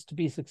pitches to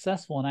be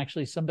successful. And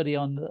actually somebody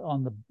on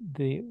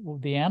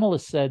the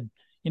analyst said,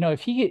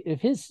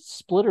 if his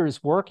splitter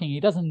is working, he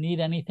doesn't need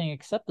anything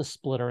except the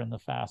splitter and the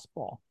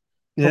fastball,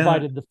 Yeah.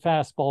 provided the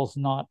fastball's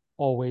not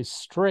always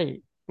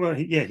straight. Well,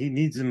 he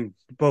needs them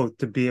both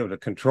to be able to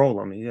control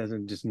them. He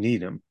doesn't just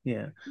need them.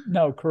 Yeah.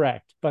 No,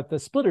 correct. But the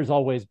splitter's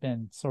always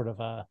been sort of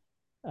a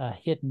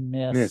hit and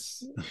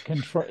miss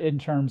control in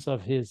terms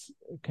of his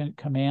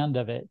command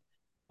of it.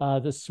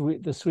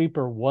 The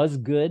sweeper was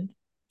good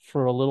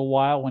for a little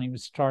while when he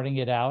was starting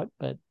it out,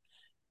 but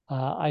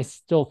I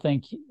still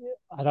think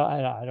I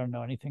don't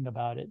know anything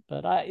about it,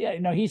 but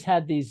he's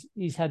had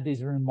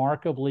these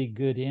remarkably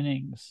good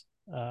innings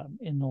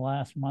in the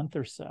last month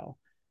or so.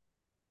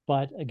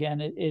 But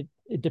again, it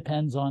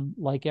depends on,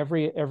 like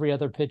every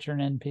other pitcher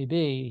in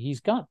NPB,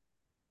 he's got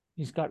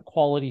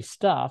quality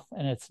stuff,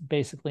 and it's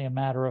basically a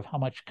matter of how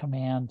much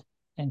command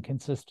and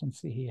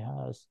consistency he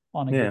has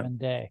on a given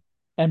day.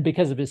 And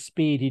because of his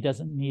speed, he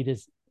doesn't need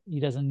as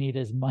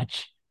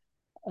much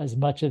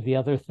of the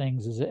other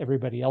things as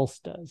everybody else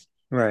does.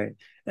 Right.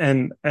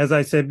 And as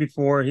I said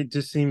before, it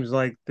just seems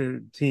like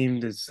the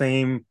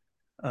same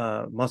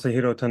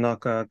Masahiro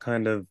Tanaka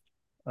kind of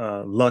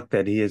luck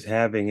that he is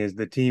having is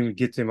the team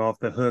gets him off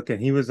the hook,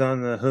 and he was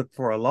on the hook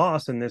for a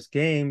loss in this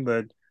game,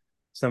 but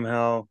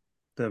somehow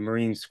the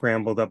Marines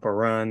scrambled up a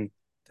run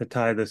to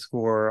tie the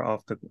score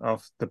off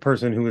the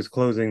person who was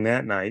closing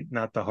that night,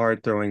 not the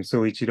hard throwing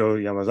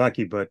Soichiro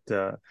Yamazaki, but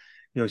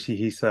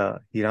Yoshihisa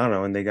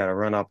Hirano, and they got a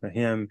run off of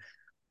him.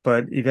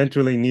 But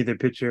eventually, neither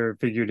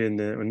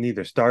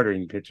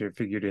starting pitcher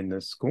figured in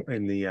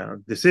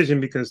the decision,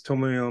 because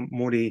Tomoyo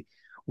Mori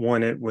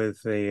won it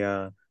with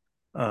a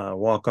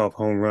walk-off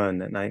home run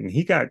that night, and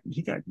he got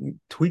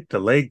tweaked the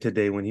leg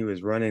today when he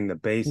was running the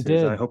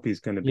bases. I hope he's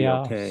going to be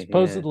okay.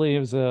 Supposedly, it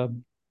was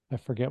I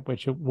forget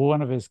which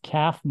one of his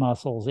calf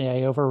muscles. Yeah,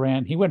 he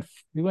overran. He went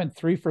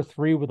 3 for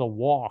 3 with a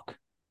walk.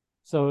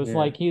 So it was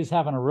like he was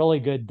having a really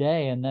good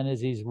day, and then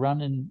as he's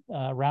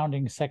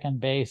rounding second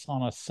base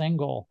on a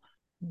single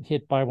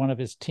hit by one of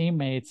his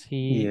teammates,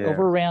 he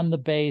overran the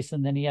base,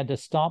 and then he had to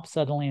stop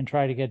suddenly and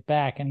try to get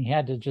back, and he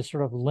had to just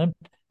sort of limp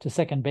to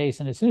second base,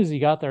 and as soon as he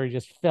got there, he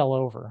just fell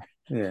over.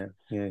 He was,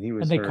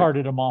 and they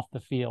carted him off the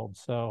field.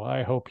 So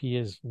I hope he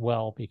is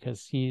well,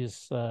 because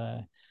he's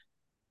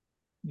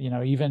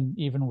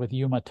even with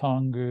Yuma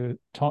Tongu's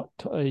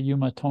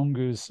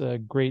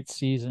great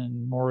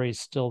season, Mori's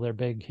still their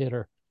big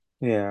hitter.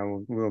 Yeah,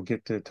 we'll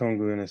get to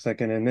Tongu in a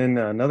second. And then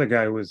another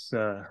guy was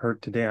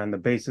hurt today on the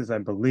bases, I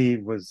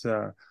believe, was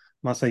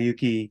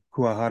Masayuki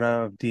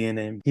Kuwahara of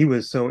DNA. He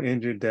was so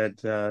injured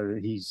that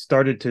he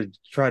started to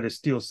try to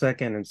steal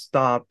second and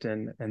stopped,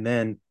 and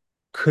then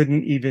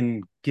couldn't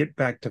even get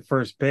back to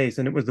first base.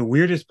 And it was the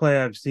weirdest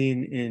play I've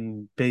seen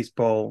in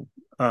baseball.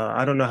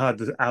 I don't know how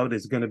this out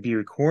is going to be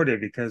recorded,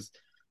 because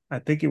I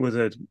think it was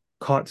a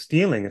caught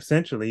stealing,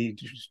 essentially.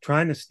 He was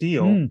trying to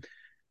steal.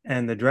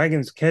 And the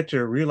Dragons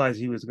catcher realized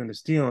he was going to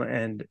steal,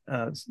 and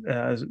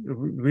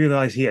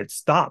realized he had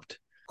stopped.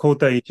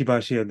 Kota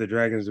Ichibashi of the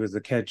Dragons was the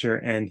catcher,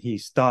 and he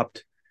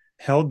stopped,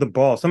 held the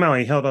ball. Somehow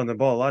he held on the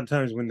ball. A lot of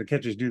times when the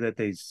catchers do that,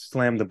 they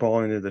slam the ball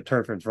into the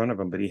turf in front of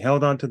him, but he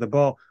held on to the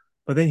ball.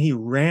 But then he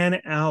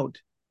ran out.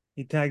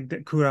 He tagged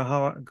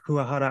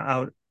Kuwahara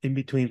out in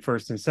between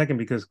first and second,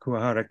 because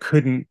Kuwahara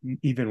couldn't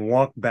even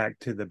walk back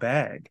to the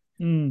bag.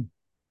 And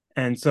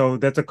so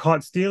that's a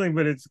caught stealing,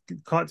 but it's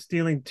caught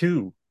stealing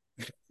too.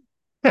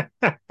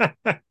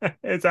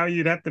 It's how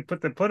you'd have to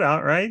put the put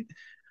out, right?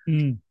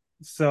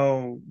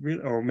 So,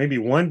 or maybe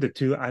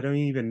 1-2, I don't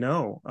even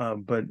know.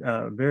 But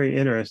very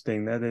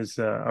interesting. That is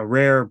a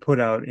rare put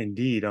out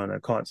indeed on a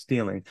caught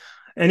stealing.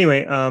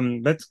 Anyway,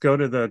 let's go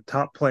to the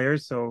top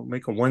players. So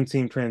make a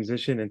one-team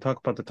transition and talk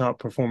about the top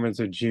performers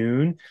of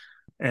June.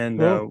 And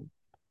why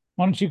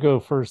don't you go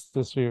first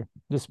this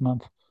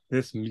month?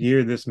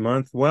 This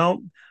month.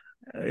 Well,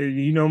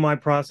 you know my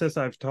process.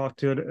 I've talked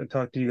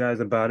to you guys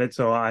about it.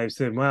 So I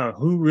said, wow,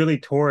 who really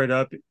tore it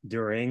up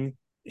during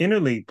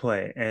interleague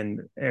play?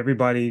 And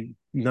everybody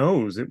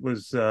knows it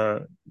was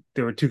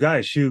there were two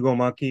guys, Shugo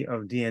Maki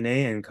of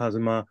DNA and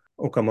Kazuma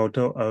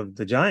Okamoto of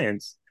the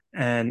Giants.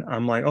 And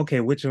I'm like, okay,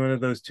 which one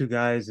of those two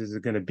guys is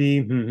it going to be?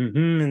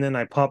 And then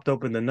I popped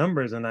open the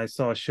numbers and I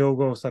saw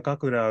Shogo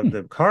Sakakura of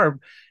the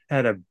Carp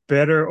had a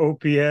better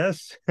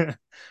OPS.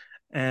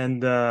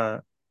 And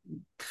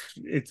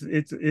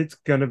it's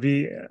gonna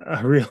be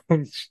a real.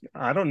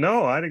 I don't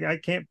know. I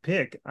can't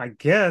pick. I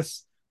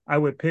guess I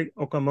would pick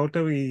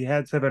Okamoto. He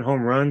had 7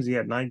 home runs. He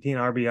had 19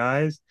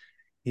 RBIs.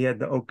 He had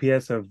the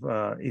OPS of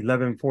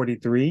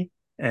 1143,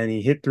 and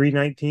he hit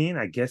 319.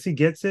 I guess he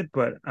gets it,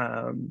 but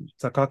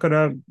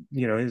Sakakura,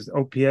 his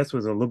OPS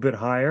was a little bit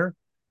higher.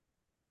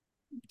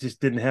 Just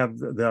didn't have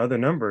the other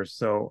numbers.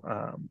 So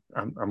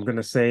I'm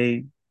gonna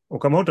say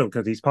Okamoto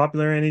because he's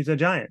popular and he's a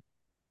Giant.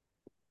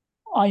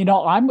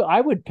 I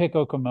would pick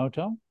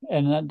Okamoto,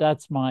 and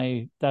that's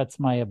my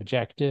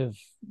objective.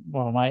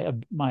 Well,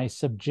 my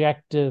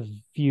subjective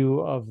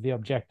view of the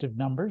objective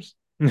numbers,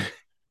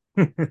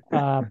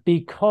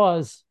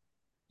 because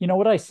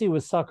what I see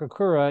with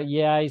Sakakura,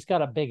 yeah, he's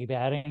got a big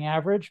batting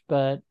average,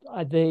 but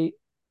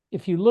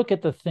if you look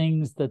at the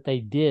things that they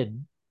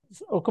did,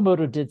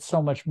 Okamoto did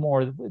so much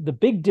more. The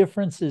big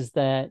difference is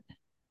that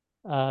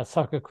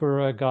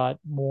Sakakura got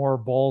more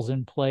balls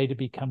in play to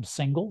become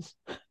singles.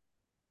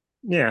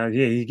 Yeah,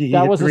 he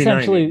that hit was 390.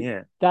 essentially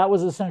Yeah. that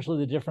was essentially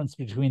the difference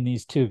between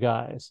these two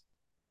guys.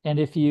 And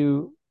if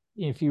you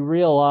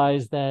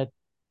realize that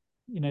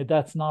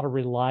that's not a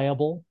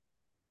reliable,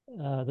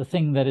 the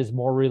thing that is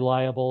more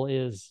reliable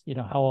is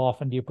how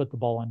often do you put the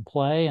ball in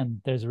play,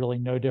 and there's really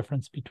no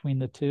difference between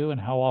the two,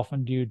 and how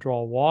often do you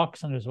draw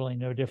walks, and there's really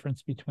no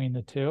difference between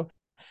the two.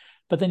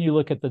 But then you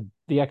look at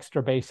the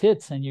extra base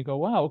hits and you go,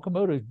 wow,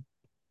 Okamoto,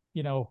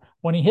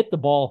 when he hit the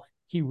ball,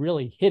 he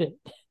really hit it.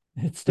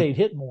 It stayed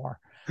hit more.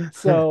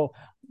 So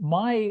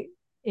my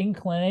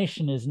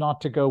inclination is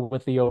not to go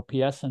with the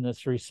OPS in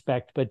this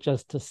respect, but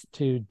just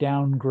to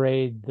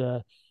downgrade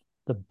the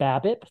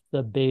BABIP,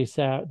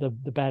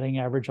 the batting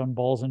average on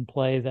balls in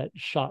play that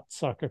shot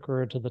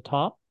Sakakura to the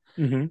top,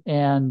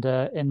 and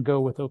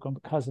go with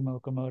Kazuma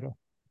Okamoto.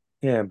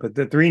 Yeah, but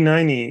the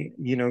 390,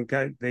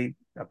 they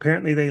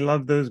apparently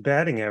love those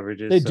batting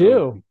averages. They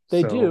do.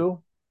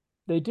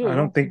 I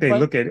don't think they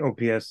look at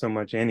OPS so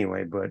much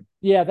anyway, but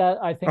yeah, that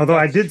I think. Although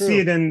I did true. see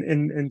it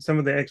in some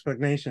of the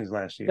explanations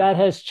last year. That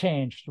has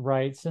changed,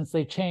 right? Since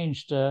they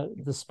changed, the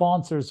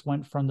sponsors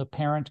went from the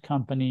parent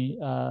company,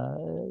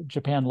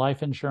 Japan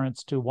Life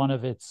Insurance, to one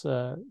of its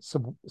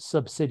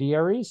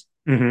subsidiaries.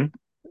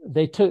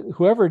 They took,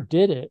 whoever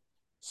did it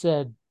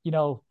said,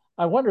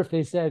 I wonder if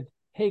they said,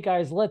 hey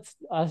guys, let's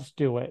us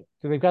do it.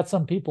 So they've got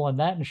some people in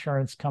that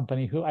insurance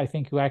company who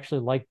actually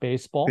like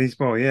baseball.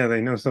 Yeah,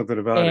 they know something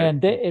about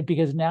it.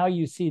 Because now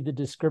you see the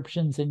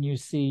descriptions and you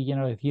see,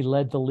 he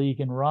led the league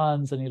in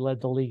runs and he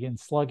led the league in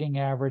slugging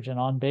average and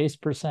on base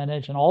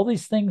percentage and all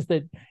these things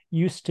that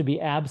used to be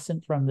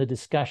absent from the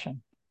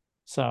discussion.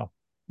 So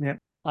yeah,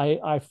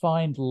 I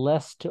find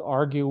less to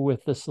argue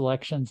with the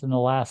selections in the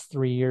last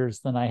 3 years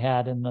than I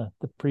had in the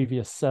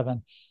previous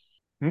 7.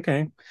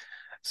 Okay.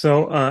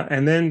 So,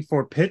 and then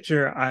for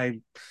pitcher,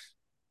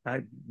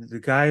 the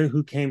guy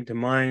who came to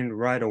mind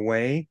right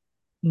away,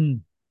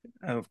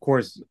 of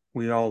course,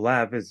 we all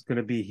laugh, is going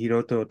to be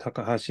Hiroto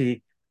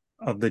Takahashi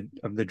of the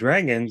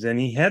Dragons, and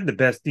he had the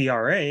best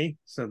ERA,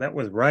 so that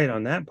was right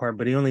on that part.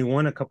 But he only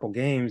won a couple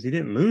games; he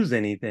didn't lose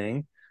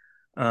anything,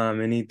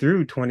 and he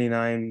threw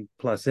 29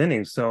 plus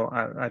innings. So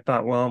I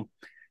thought, well,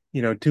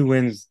 2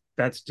 wins,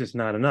 that's just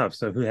not enough.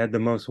 So who had the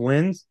most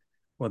wins?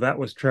 Well, that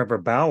was Trevor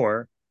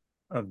Bauer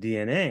of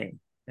DNA.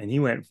 And he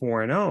went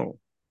 4-0,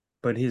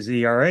 but his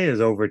ERA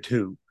is over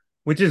 2,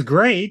 which is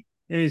great.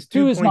 It is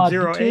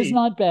 2.08. 2 is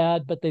not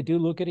bad, but they do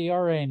look at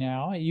ERA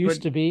now. It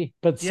used to be,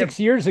 but 6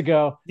 years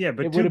ago, but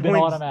it would have been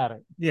automatic.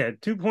 Yeah,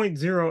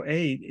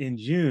 2.08 in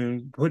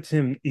June puts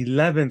him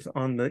 11th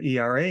on the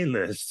ERA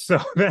list. So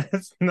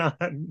that's not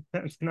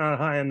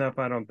high enough,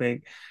 I don't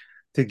think,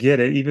 to get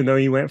it, even though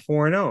he went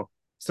 4-0.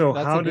 So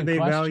that's how do they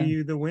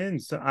value the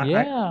wins? So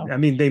I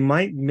mean, they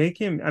might make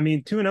him. I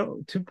mean,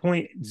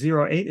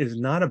 2.08 is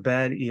not a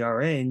bad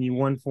ERA, and you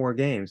won 4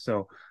 games.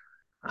 So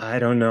I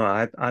don't know.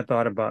 I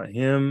thought about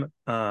him.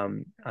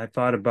 I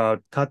thought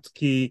about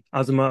Tatsuki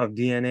Azuma of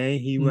DNA.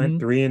 He went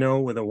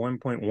 3-0 with a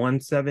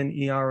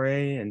 1.17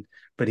 ERA,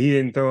 but he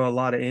didn't throw a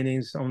lot of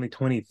innings, only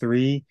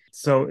 23.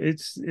 So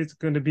it's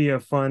going to be a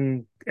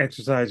fun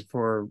exercise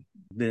for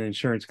the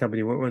insurance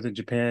company. What was it?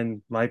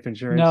 Japan Life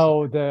Insurance?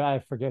 No, I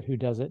forget who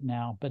does it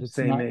now, but it's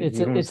not. It's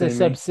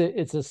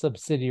a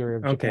subsidiary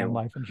of Japan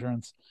Life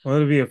Insurance. Well,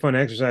 it'll be a fun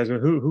exercise.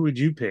 But who would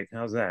you pick?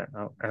 How's that?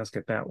 I'll ask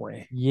it that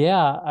way.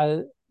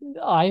 Yeah,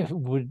 I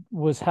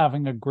was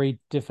having a great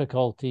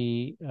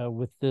difficulty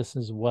with this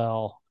as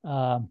well.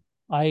 I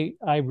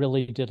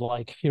really did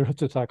like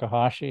Hiroto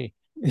Takahashi.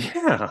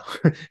 Yeah,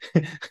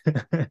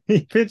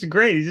 he pitched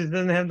great. He just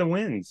doesn't have the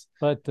wins.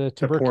 But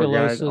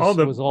tuberculosis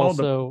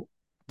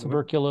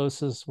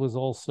was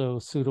also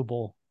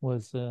suitable.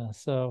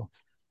 So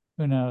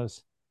who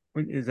knows?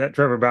 Is that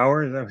Trevor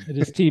Bauer? It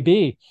is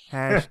TB.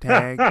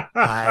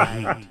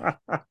 #HighHeat.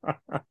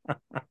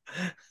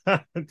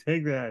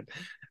 Take that.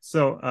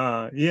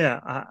 So yeah,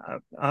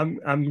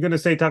 I'm gonna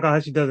say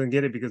Takahashi doesn't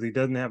get it because he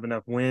doesn't have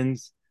enough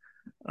wins.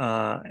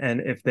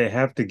 And if they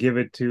have to give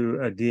it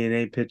to a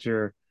DNA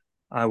pitcher,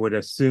 I would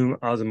assume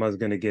Azuma's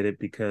gonna get it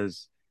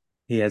because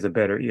he has a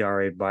better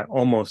ERA by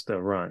almost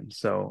a run.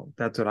 So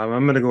that's what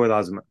I'm gonna go with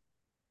Azuma.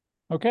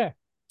 Okay.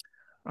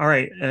 All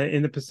right.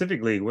 In the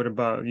Pacific League, what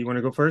about you want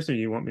to go first or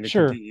you want me to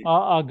Sure. continue?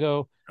 I'll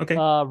go Okay.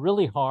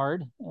 really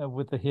hard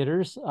with the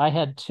hitters. I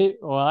had two.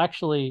 Well,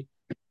 actually,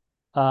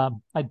 I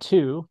had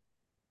two,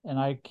 and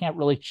I can't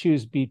really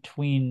choose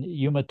between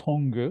Yuma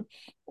Tongu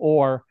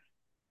or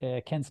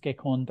Kensuke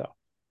Kondo.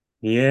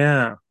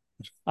 Yeah.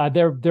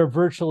 They're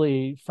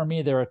virtually, for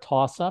me, they're a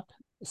toss up.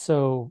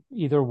 So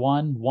either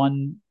one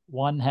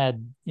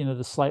had,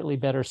 the slightly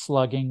better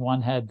slugging.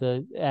 One had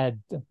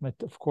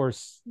of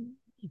course,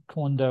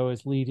 Kondo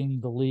is leading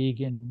the league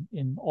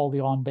in all the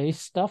on base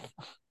stuff.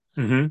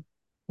 Mm-hmm.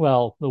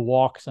 Well, the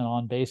walks and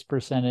on base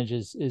percentage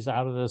is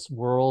out of this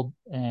world,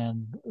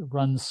 and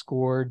runs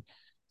scored.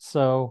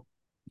 So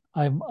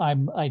I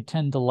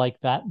tend to like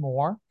that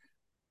more,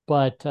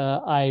 but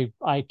I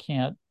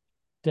can't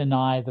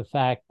deny the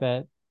fact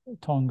that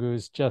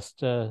Tongu's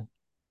just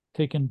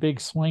taking big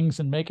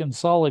swings and making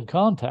solid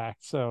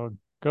contact. So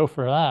go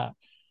for that.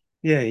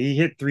 Yeah, he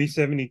hit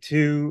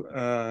 372,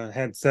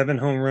 had 7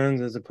 home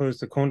runs as opposed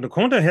to Kondo.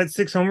 Kondo had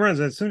 6 home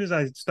runs as soon as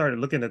I started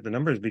looking at the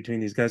numbers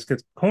between these guys,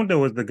 because Kondo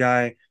was the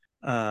guy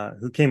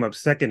who came up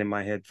second in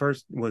my head.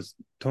 First was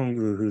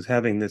Tongu, who's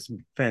having this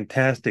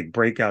fantastic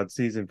breakout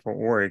season for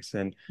Oryx.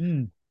 And,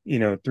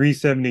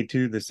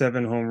 372, the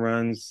 7 home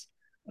runs,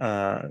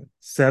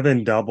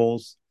 7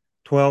 doubles,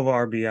 12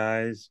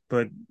 RBIs.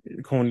 But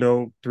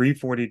Kondo,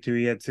 342,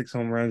 he had 6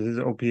 home runs. His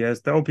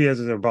OPS, the OPS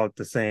is about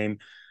the same.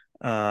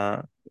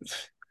 Uh,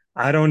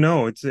 I don't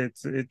know. It's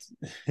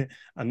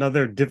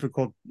another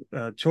difficult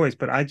choice,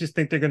 but I just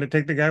think they're going to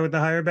take the guy with the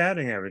higher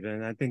batting average,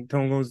 and I think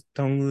Tongu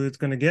is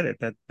going to get it.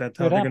 That's how Could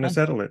they're going to happen.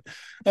 settle it.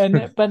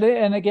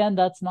 And again,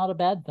 that's not a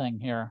bad thing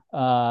here.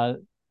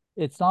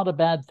 It's not a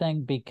bad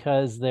thing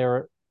because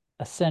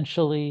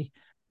essentially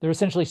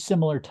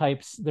similar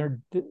types.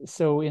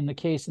 So in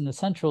the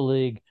Central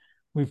League,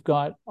 we've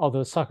got,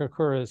 although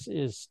Sakakura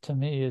is to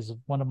me is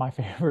one of my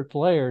favorite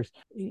players,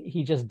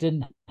 he just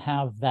didn't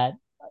have that.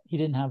 He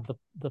didn't have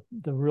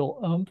the real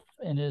oomph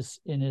in his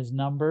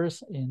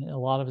numbers, in a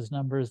lot of his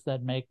numbers,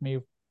 that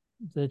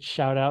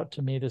shout out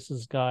to me. This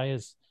is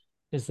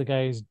the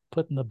guy who's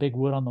putting the big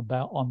wood on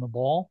the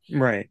ball.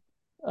 Right.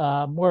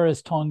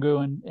 Whereas Tongu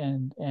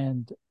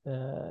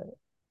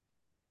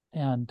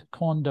and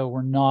Kondo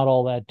were not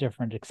all that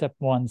different, except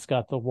one's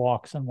got the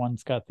walks and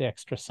one's got the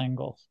extra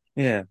singles.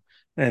 Yeah,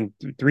 and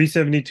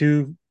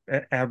 372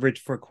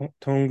 average for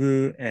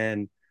Tongu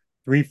and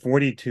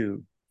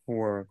 342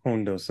 for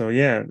Kondo. So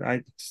yeah,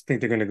 I just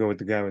think they're going to go with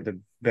the guy with the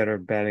better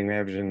batting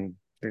average and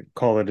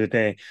call it a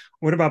day.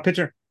 What about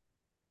pitcher?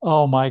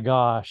 Oh my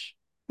gosh.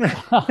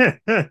 Oh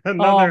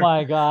Another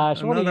my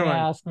gosh. What are you another gonna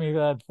one. ask me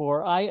that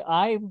for?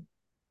 I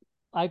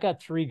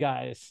got three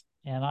guys,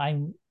 and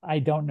I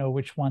don't know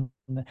which one.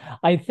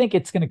 I think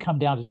it's gonna come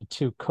down to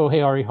two: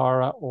 Kohei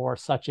Arihara or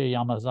Sachi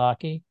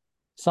Yamasaki,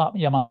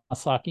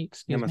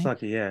 excuse me.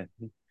 Yamasaki, yeah.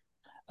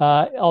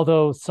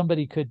 Although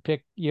somebody could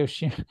pick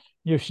Yoshinobu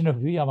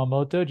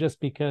Yamamoto just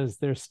because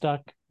they're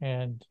stuck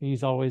and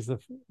he's always the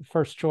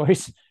first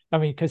choice. I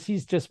mean, because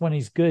he's just, when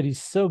he's good,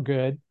 he's so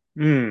good.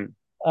 Mm.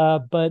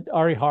 But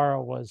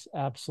Arihara was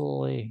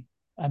absolutely,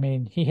 I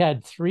mean, he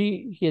had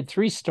three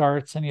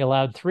starts and he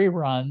allowed 3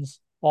 runs,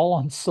 all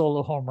on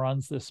solo home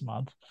runs this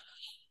month.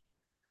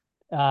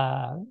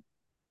 I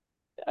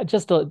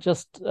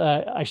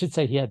should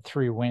say he had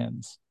 3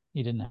 wins.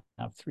 He didn't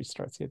have 3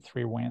 starts. He had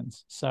 3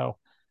 wins. So,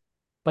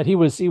 but he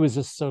was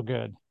just so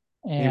good.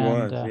 He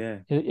And was, yeah.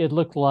 it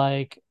looked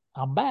like,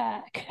 I'm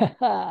back.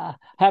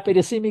 Happy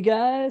to see me,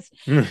 guys.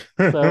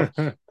 So,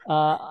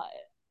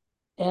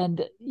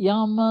 and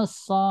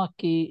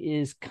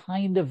Yamasaki is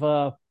kind of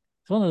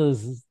one of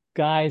those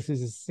guys who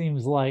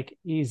seems like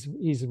he's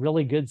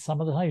really good some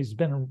of the time. He's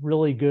been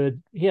really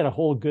good. He had a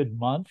whole good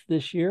month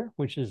this year,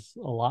 which is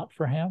a lot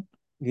for him.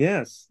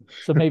 Yes.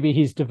 So maybe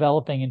he's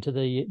developing into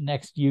the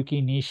next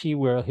Yuki Nishi,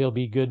 where he'll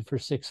be good for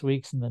 6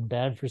 weeks and then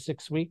bad for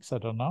 6 weeks. I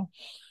don't know.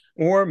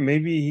 Or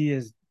maybe he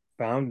has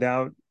found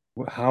out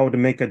how to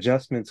make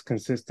adjustments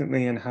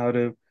consistently and how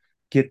to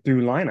get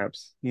through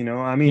lineups.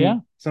 I mean, Yeah.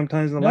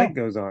 sometimes the light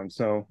No. goes on.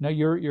 So No,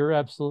 you're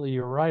absolutely,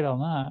 you're right on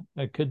that.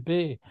 It could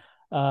be.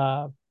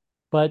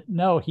 But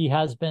no,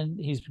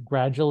 he's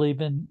gradually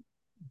been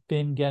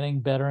getting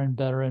better and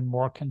better and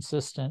more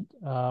consistent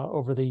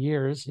over the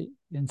years,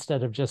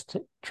 instead of just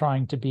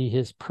trying to be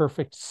his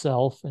perfect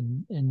self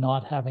and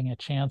not having a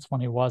chance when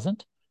he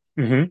wasn't.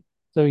 mm-hmm.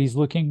 So he's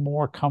looking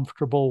more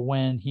comfortable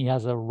when he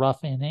has a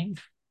rough inning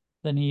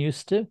than he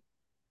used to.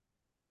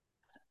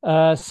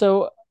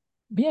 So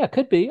yeah, it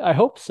could be. I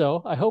hope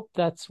so. I hope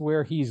that's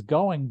where he's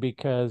going,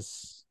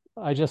 because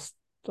I just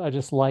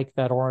like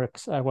that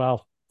Oryx.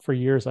 Well, for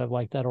years I've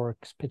liked that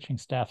Oryx pitching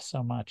staff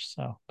so much.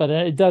 So,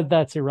 but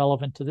that's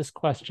irrelevant to this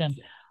question.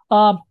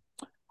 I'm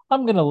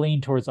going to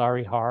lean towards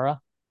Arihara.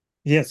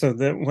 Yeah, so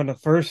the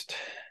first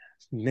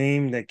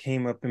name that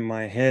came up in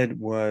my head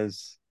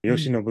was Hmm.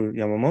 Yoshinobu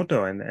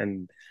Yamamoto,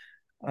 and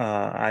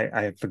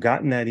I had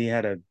forgotten that he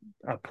had a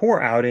poor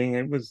outing.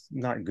 It was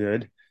not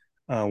good.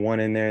 One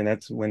in there, and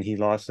that's when he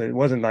lost. It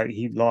wasn't like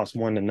he lost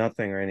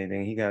 1-0 or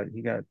anything. He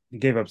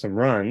gave up some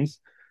runs,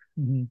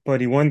 Hmm.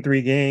 but he won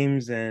 3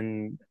 games,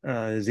 and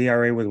his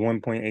ERA was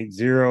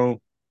 1.80.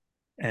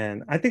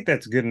 And I think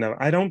that's good enough.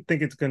 I don't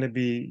think it's going to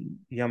be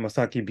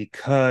Yamasaki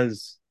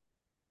because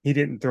he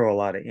didn't throw a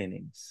lot of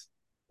innings.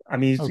 I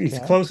mean, he's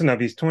Okay. close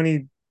enough. He's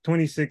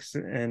 26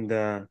 and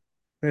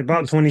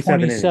about He's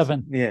 27 innings.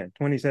 27. Yeah,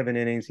 27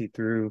 innings he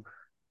threw,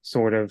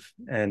 sort of,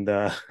 and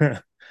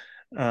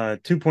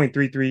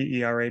 2.33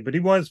 ERA, but he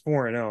was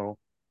 4-0.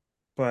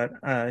 But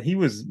he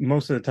was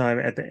most of the time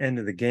at the end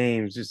of the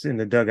games just in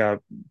the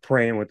dugout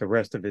praying with the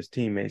rest of his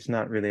teammates,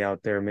 not really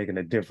out there making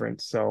a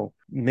difference. So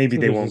maybe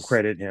So they won't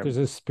credit there's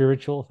him. a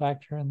spiritual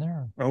factor in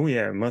there. Oh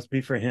yeah, it must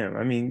be for him.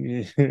 I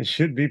mean, it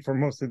should be for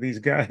most of these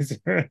guys.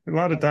 A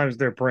lot of times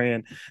they're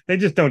praying. They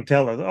just don't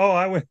tell us. Oh,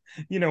 I would,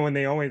 when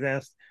they always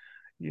ask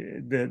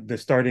the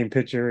starting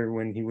pitcher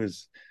when he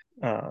was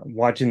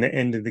watching the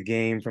end of the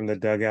game from the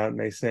dugout, and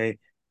they say,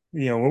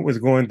 what was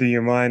going through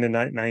your mind in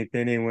that ninth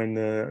inning when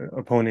the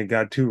opponent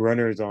got 2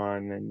 runners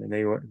on, and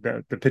they were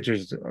the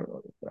pitchers.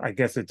 I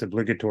guess it's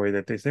obligatory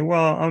that they say,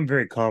 "Well, I'm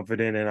very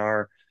confident in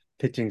our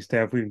pitching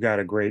staff. We've got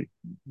a great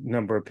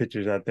number of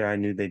pitchers out there. I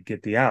knew they'd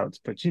get the outs."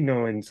 But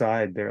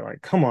inside they're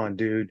like, "Come on,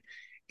 dude,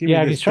 give me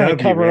Yeah, and he's this trying to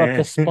W, cover up the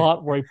man."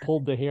 spot where he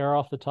pulled the hair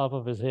off the top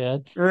of his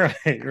head. Right,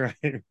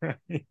 right,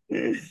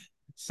 right.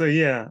 So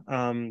yeah,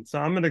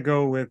 so I'm gonna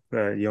go with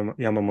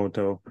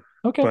Yamamoto,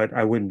 Okay. but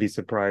I wouldn't be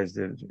surprised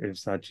if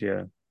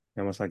Satya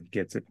Yamasaki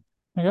gets it.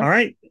 Okay. All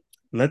right,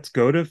 let's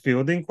go to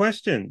fielding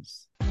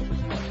questions.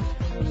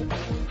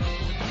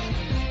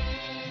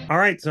 All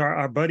right, so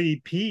our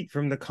buddy Pete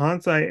from the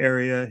Kansai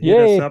area hit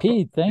us Yay, up.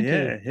 Pete. Thank you.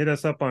 Yeah, hit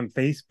us up on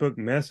Facebook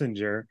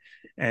Messenger,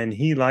 and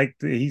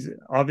he's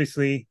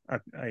obviously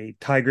a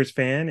Tigers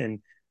fan, and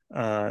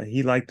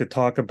he liked to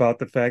talk about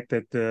the fact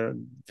that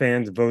the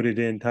fans voted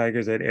in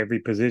Tigers at every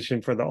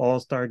position for the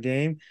All-Star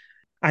game.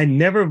 I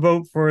never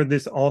vote for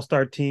this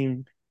All-Star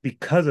team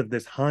because of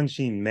this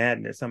Hanshin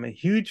madness. I'm a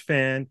huge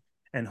fan,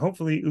 and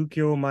hopefully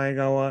Ukyo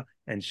Maegawa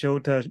and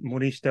Shota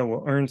Morishita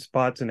will earn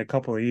spots in a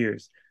couple of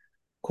years.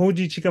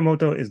 Koji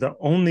Chikamoto is the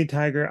only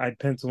Tiger I'd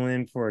pencil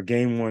in for a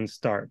game one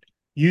start.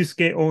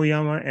 Yusuke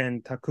Oyama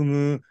and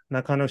Takumu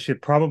Nakano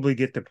should probably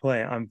get to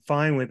play. I'm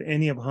fine with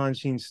any of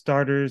Hanshin's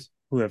starters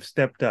who have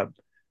stepped up.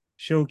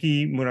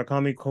 Shoki,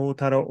 Murakami,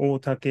 Kotaro,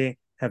 Otake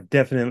have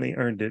definitely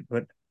earned it,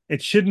 but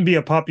it shouldn't be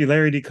a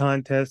popularity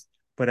contest,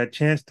 but a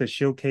chance to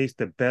showcase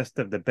the best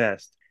of the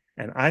best.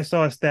 And I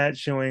saw a stat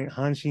showing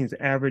Hanshin's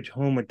average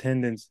home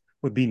attendance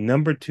would be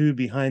number 2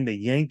 behind the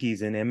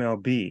Yankees in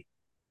MLB.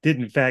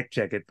 Didn't fact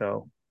check it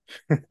though.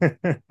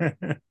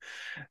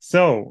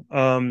 So,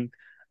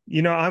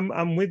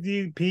 I'm with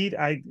you, Pete.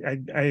 I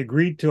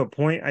agreed to a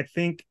point. I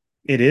think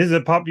it is a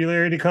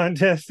popularity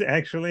contest,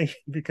 actually,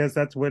 because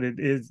that's what it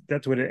is.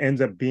 That's what it ends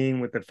up being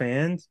with the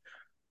fans.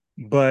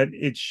 But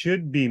it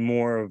should be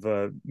more of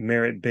a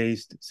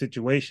merit-based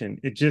situation.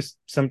 It just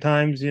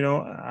sometimes,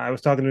 I was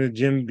talking to the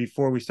gym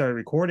before we started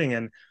recording,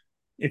 and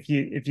if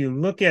you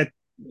look at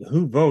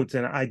who votes,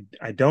 and I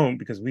don't,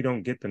 because we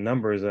don't get the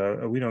numbers,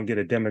 we don't get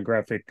a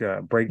demographic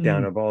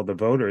breakdown Mm, of all the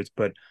voters,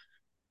 but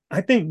I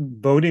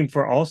think voting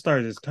for all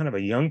stars is kind of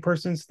a young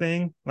person's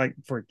thing, like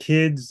for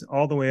kids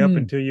all the way up mm,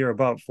 until you're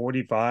about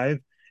 45,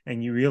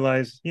 and you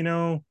realize,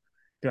 do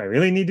I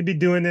really need to be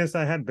doing this?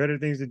 I have better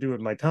things to do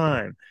with my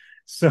time.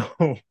 So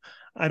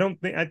I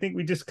think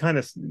we just kind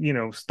of,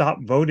 stop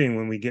voting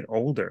when we get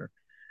older.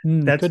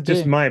 That's could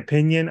just be. my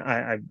opinion.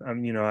 I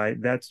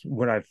that's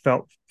what I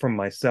felt from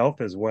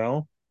myself as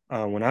well.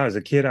 When I was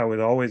a kid, I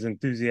was always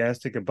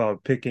enthusiastic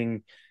about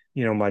picking,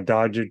 my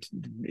Dodger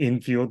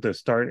infield to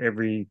start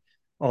every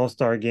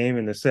All-Star game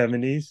in the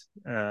 70s.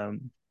 Of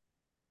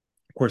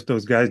course,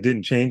 those guys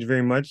didn't change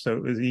very much, so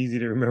it was easy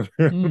to remember.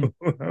 Mm,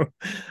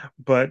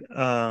 But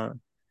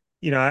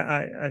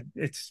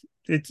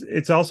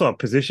it's also a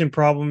position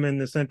problem in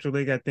the Central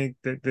League. I think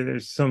that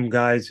there's some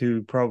guys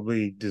who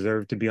probably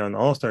deserve to be on the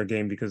All-Star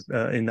game because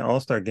in the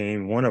All-Star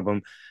game, one of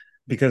them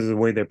because of the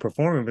way they're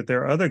performing. But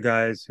there are other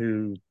guys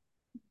who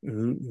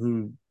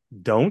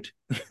don't,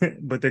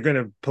 but they're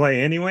going to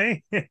play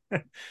anyway.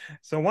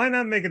 So why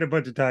not make it a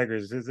bunch of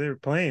Tigers? Because they're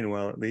playing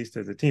well, at least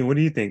as a team. What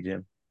do you think,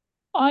 Jim?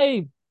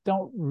 I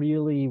don't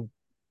really,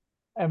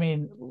 I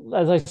mean,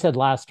 as I said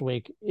last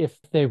week, if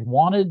they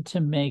wanted to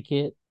make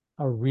it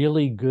a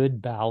really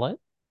good ballot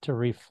to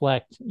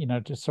reflect,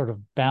 to sort of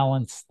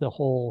balance the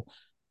whole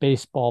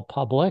baseball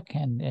public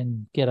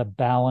and get a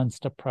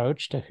balanced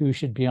approach to who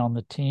should be on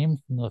the team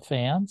from the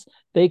fans,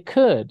 they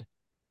could,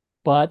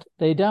 but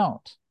they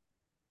don't.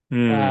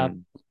 Uh,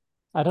 Hmm.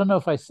 I don't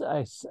know if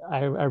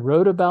I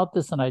wrote about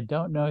this, and I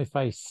don't know if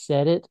I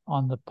said it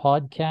on the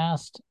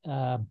podcast.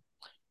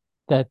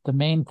 That the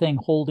main thing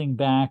holding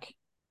back,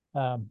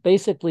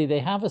 basically, they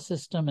have a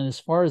system, and as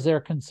far as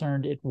they're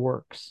concerned, it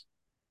works.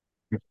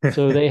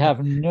 So they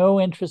have no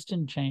interest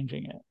in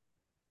changing it.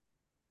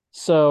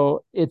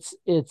 So it's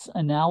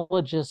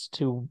analogous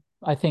to,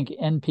 I think,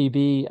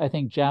 NPB. I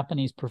think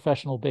Japanese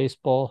professional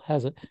baseball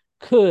has a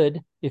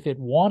could, if it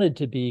wanted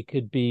to be,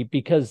 could be,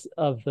 because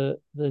of the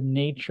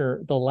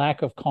nature, the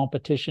lack of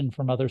competition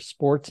from other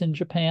sports in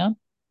Japan,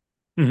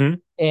 Mm-hmm.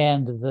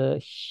 and the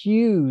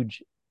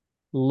huge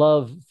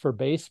love for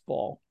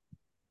baseball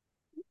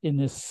in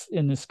this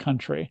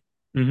country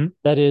Mm-hmm.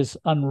 that is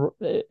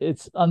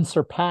it's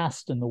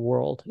unsurpassed in the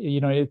world.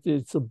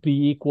 It's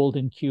be equaled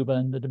in Cuba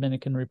and the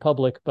Dominican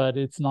Republic, but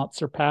it's not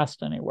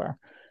surpassed anywhere.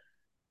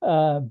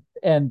 And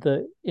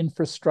the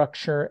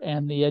infrastructure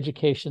and the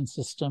education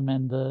system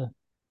and the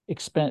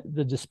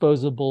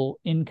disposable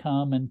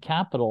income and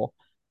capital.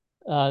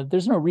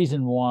 There's no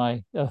reason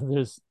why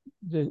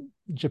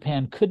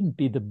Japan couldn't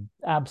be the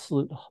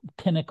absolute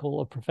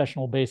pinnacle of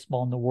professional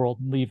baseball in the world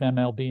and leave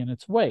MLB in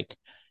its wake,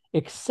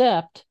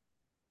 except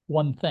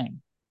one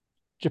thing.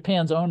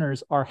 Japan's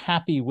owners are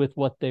happy with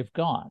what they've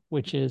got,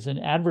 which is an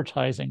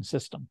advertising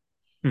system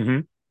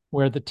Mm-hmm.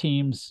 where the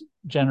teams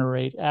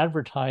generate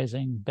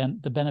advertising,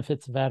 the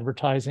benefits of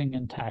advertising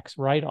and tax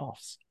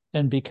write-offs.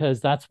 And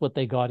because that's what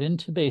they got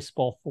into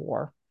baseball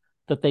for,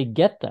 that they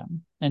get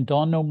them. And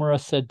Don Nomura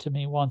said to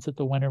me once at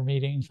the winter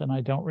meetings, and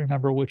I don't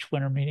remember which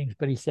winter meetings,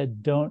 but he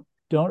said, don't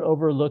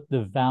overlook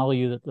the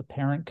value that the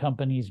parent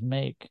companies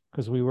make,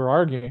 because we were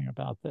arguing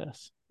about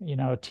this.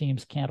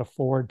 Teams can't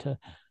afford to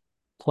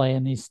play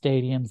in these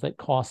stadiums that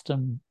cost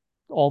them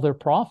all their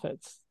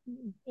profits.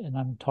 And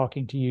I'm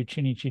talking to you,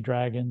 Chunichi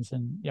Dragons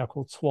and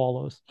Yakult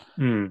Swallows,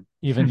 even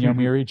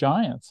Yomiuri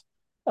Giants.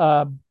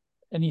 And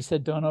he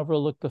said, don't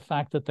overlook the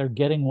fact that they're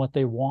getting what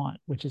they want,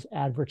 which is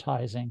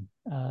advertising,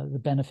 the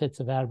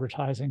benefits of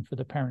advertising for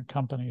the parent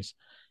companies.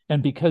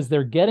 And because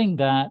they're getting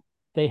that,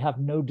 they have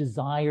no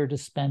desire to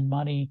spend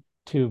money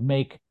to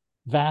make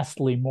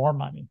vastly more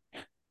money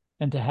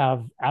and to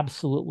have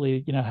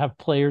absolutely, have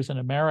players in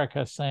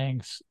America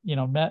saying,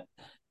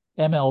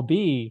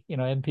 MLB,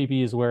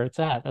 NPB is where it's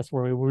at. That's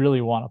where we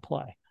really want to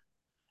play.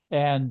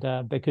 And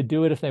they could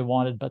do it if they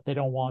wanted, but they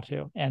don't want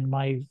to. And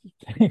my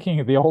thinking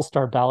of the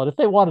All-Star ballot, if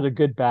they wanted a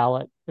good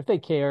ballot, if they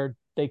cared,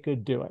 they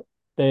could do it.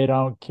 They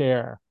don't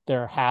care.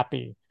 They're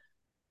happy.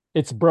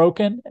 It's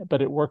broken,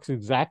 but it works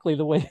exactly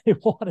the way they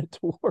want it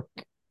to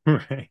work.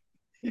 Right.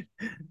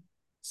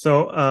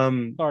 So,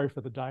 sorry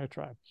for the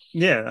diatribe.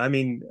 Yeah, I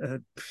mean,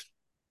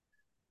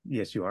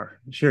 yes, you are.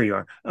 Sure, you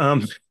are.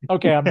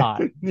 Okay, I'm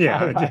not.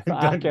 Yeah.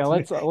 Okay,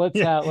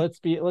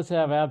 let's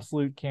have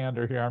absolute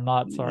candor here. I'm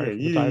not sorry for the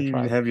you diatribe. didn't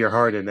even have your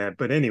heart in that,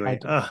 but anyway.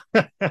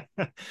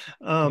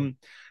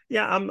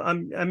 Yeah,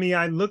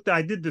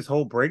 I did this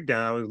whole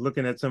breakdown. I was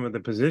looking at some of the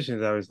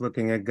positions. I was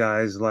looking at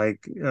guys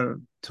like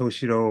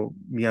Toshiro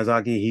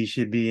Miyazaki. He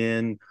should be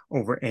in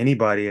over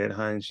anybody at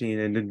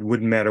Hanshin, and it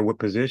wouldn't matter what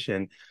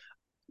position.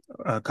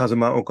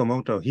 Kazuma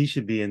Okamoto, he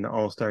should be in the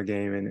All-Star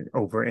game and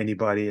over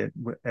anybody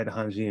at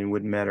Hanjin.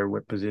 Wouldn't matter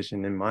what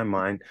position in my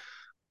mind.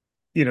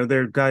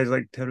 There are guys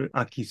like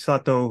Teruaki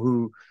Sato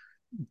who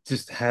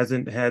just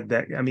hasn't had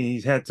that. I mean,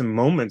 he's had some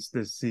moments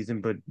this season,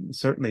 but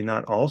certainly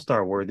not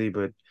All-Star worthy.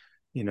 But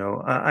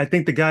I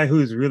think the guy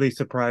who's really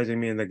surprising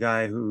me, and the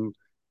guy who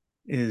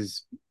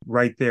is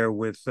right there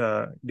with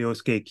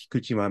Ryosuke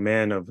Kikuchi, my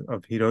man of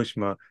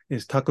Hiroshima,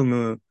 is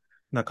Takumu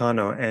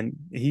Nakano, and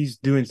he's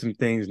doing some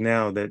things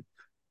now that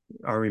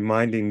are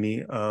reminding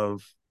me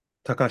of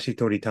Takashi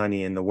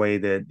Toritani in the way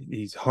that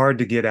he's hard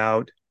to get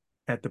out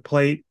at the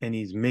plate and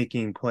he's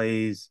making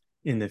plays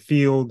in the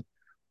field,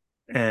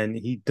 and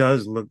he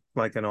does look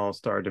like an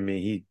all-star to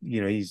me.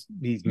 He's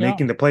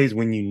making the plays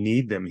when you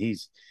need them.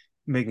 He's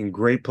making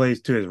great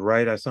plays to his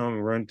right. I saw him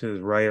run to his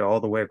right all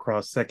the way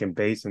across second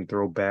base and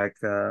throw back.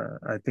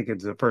 I think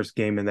it's the first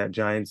game in that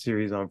Giants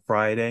series on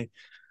Friday.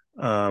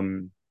 I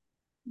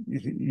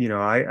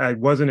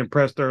wasn't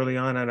impressed early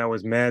on, and I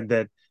was mad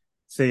that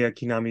Seiya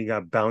Kinami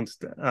got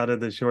bounced out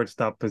of the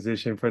shortstop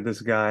position for this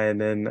guy.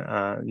 And then,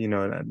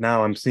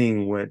 now I'm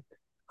seeing what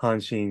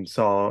Hanshin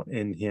saw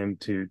in him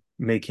to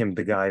make him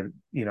the guy,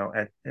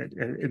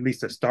 at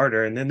least a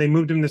starter. And then they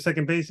moved him to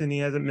second base and he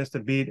hasn't missed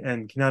a beat.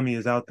 And Kinami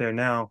is out there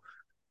now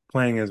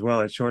playing as well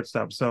at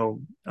shortstop.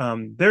 So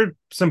there are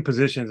some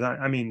positions.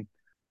 I mean,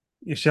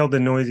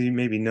 Sheldon Noisy,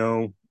 maybe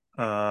no.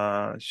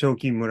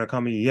 Shoki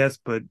Murakami, yes,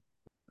 but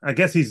I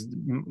guess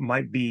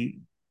might be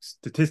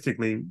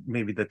statistically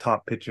maybe the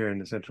top pitcher in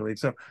the Central League.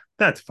 So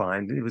that's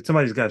fine. If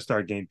somebody's got to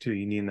start game 2,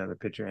 you need another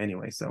pitcher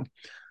anyway. So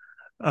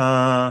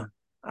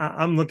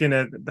I'm looking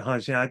at the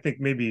Hanshin. I think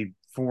maybe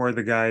 4 of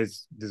the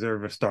guys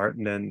deserve a start,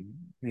 and then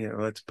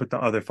let's put the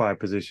other 5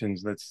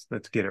 positions. Let's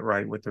get it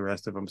right with the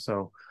rest of them.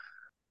 So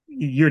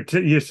you're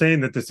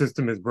saying that the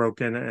system is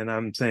broken, and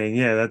I'm saying,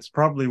 yeah, that's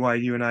probably why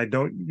you and I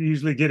don't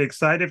usually get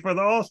excited for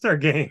the All-Star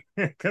game,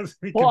 because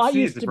I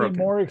used to be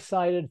more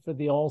excited for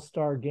the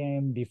All-Star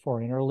game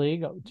before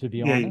Interleague, to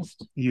be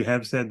honest. You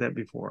have said that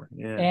before.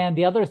 Yeah. And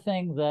the other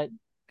thing that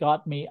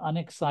got me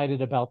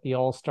unexcited about the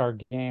All-Star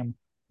game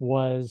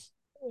was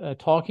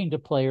talking to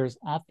players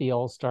at the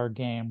All-Star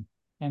game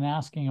and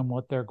asking them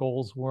what their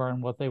goals were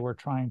and what they were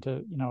trying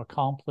to,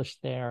 accomplish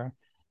there.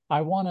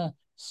 I want to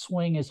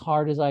swing as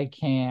hard as I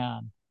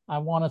can. I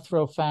want to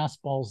throw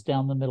fastballs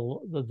down the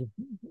middle of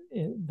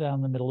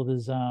the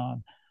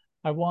zone.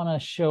 I want to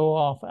show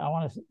off. I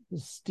want to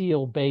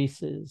steal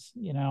bases.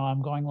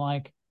 I'm going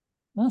like,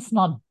 that's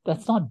not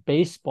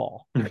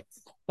baseball.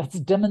 That's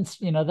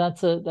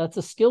that's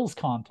a skills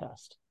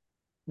contest.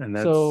 And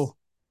that's so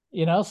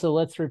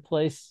let's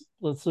replace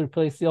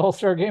the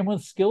All-Star game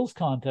with skills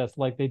contest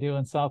like they do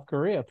in South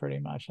Korea pretty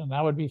much. And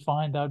that would be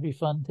fine. That would be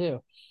fun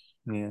too.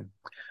 Yeah.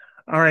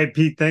 All right,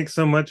 Pete, thanks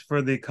so much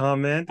for the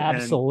comment.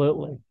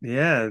 Absolutely. And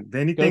yeah,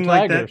 anything go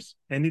like Tigers.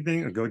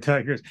 that, go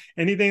Tigers,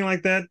 anything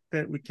like that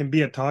can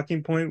be a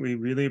talking point, we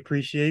really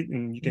appreciate.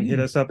 And you can hit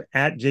us up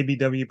at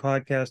JBW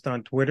Podcast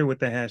on Twitter with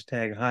the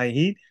hashtag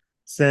HighHeat.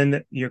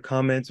 Send your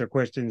comments or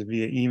questions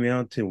via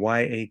email to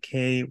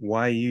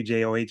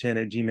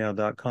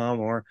yakyujohn@gmail.com,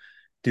 or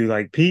do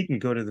like Pete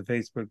and go to the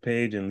Facebook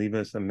page and leave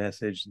us a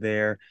message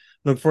there.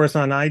 Look for us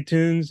on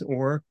iTunes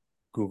or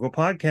Google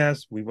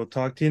Podcasts. We will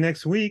talk to you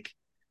next week.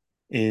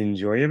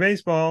 Enjoy your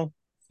baseball.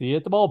 See you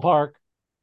at the ballpark.